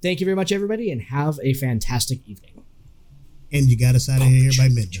 So thank you very much, everybody, and have a fantastic evening. And you got us out of here by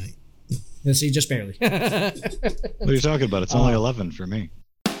midnight. Let's see, just barely. What are you talking about? It's only 11 for me.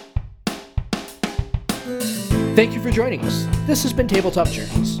 Thank you for joining us. This has been Tabletop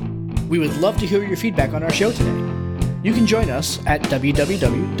Journeys. We would love to hear your feedback on our show today. You can join us at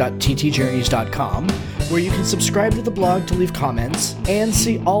www.ttjourneys.com, where you can subscribe to the blog to leave comments and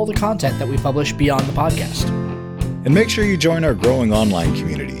see all the content that we publish beyond the podcast. And make sure you join our growing online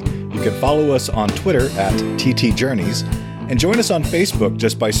community. You can follow us on Twitter at ttjourneys and join us on Facebook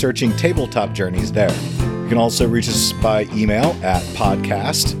just by searching Tabletop Journeys there. You can also reach us by email at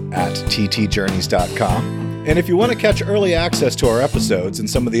podcast@ttjourneys.com. And if you want to catch early access to our episodes and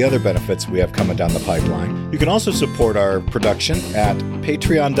some of the other benefits we have coming down the pipeline, you can also support our production at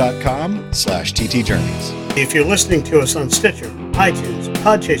patreon.com/ttjourneys. If you're listening to us on Stitcher, iTunes,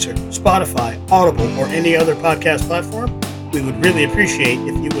 Podchaser, Spotify, Audible, or any other podcast platform, we would really appreciate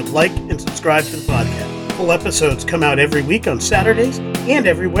if you would like and subscribe to the podcast. Full episodes come out every week on Saturdays, and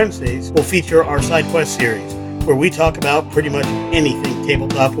every Wednesdays will feature our Sidequest series, where we talk about pretty much anything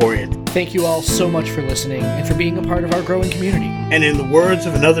tabletop-oriented. Thank you all so much for listening and for being a part of our growing community. And in the words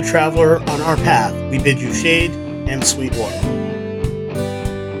of another traveler on our path, we bid you shade and sweet water.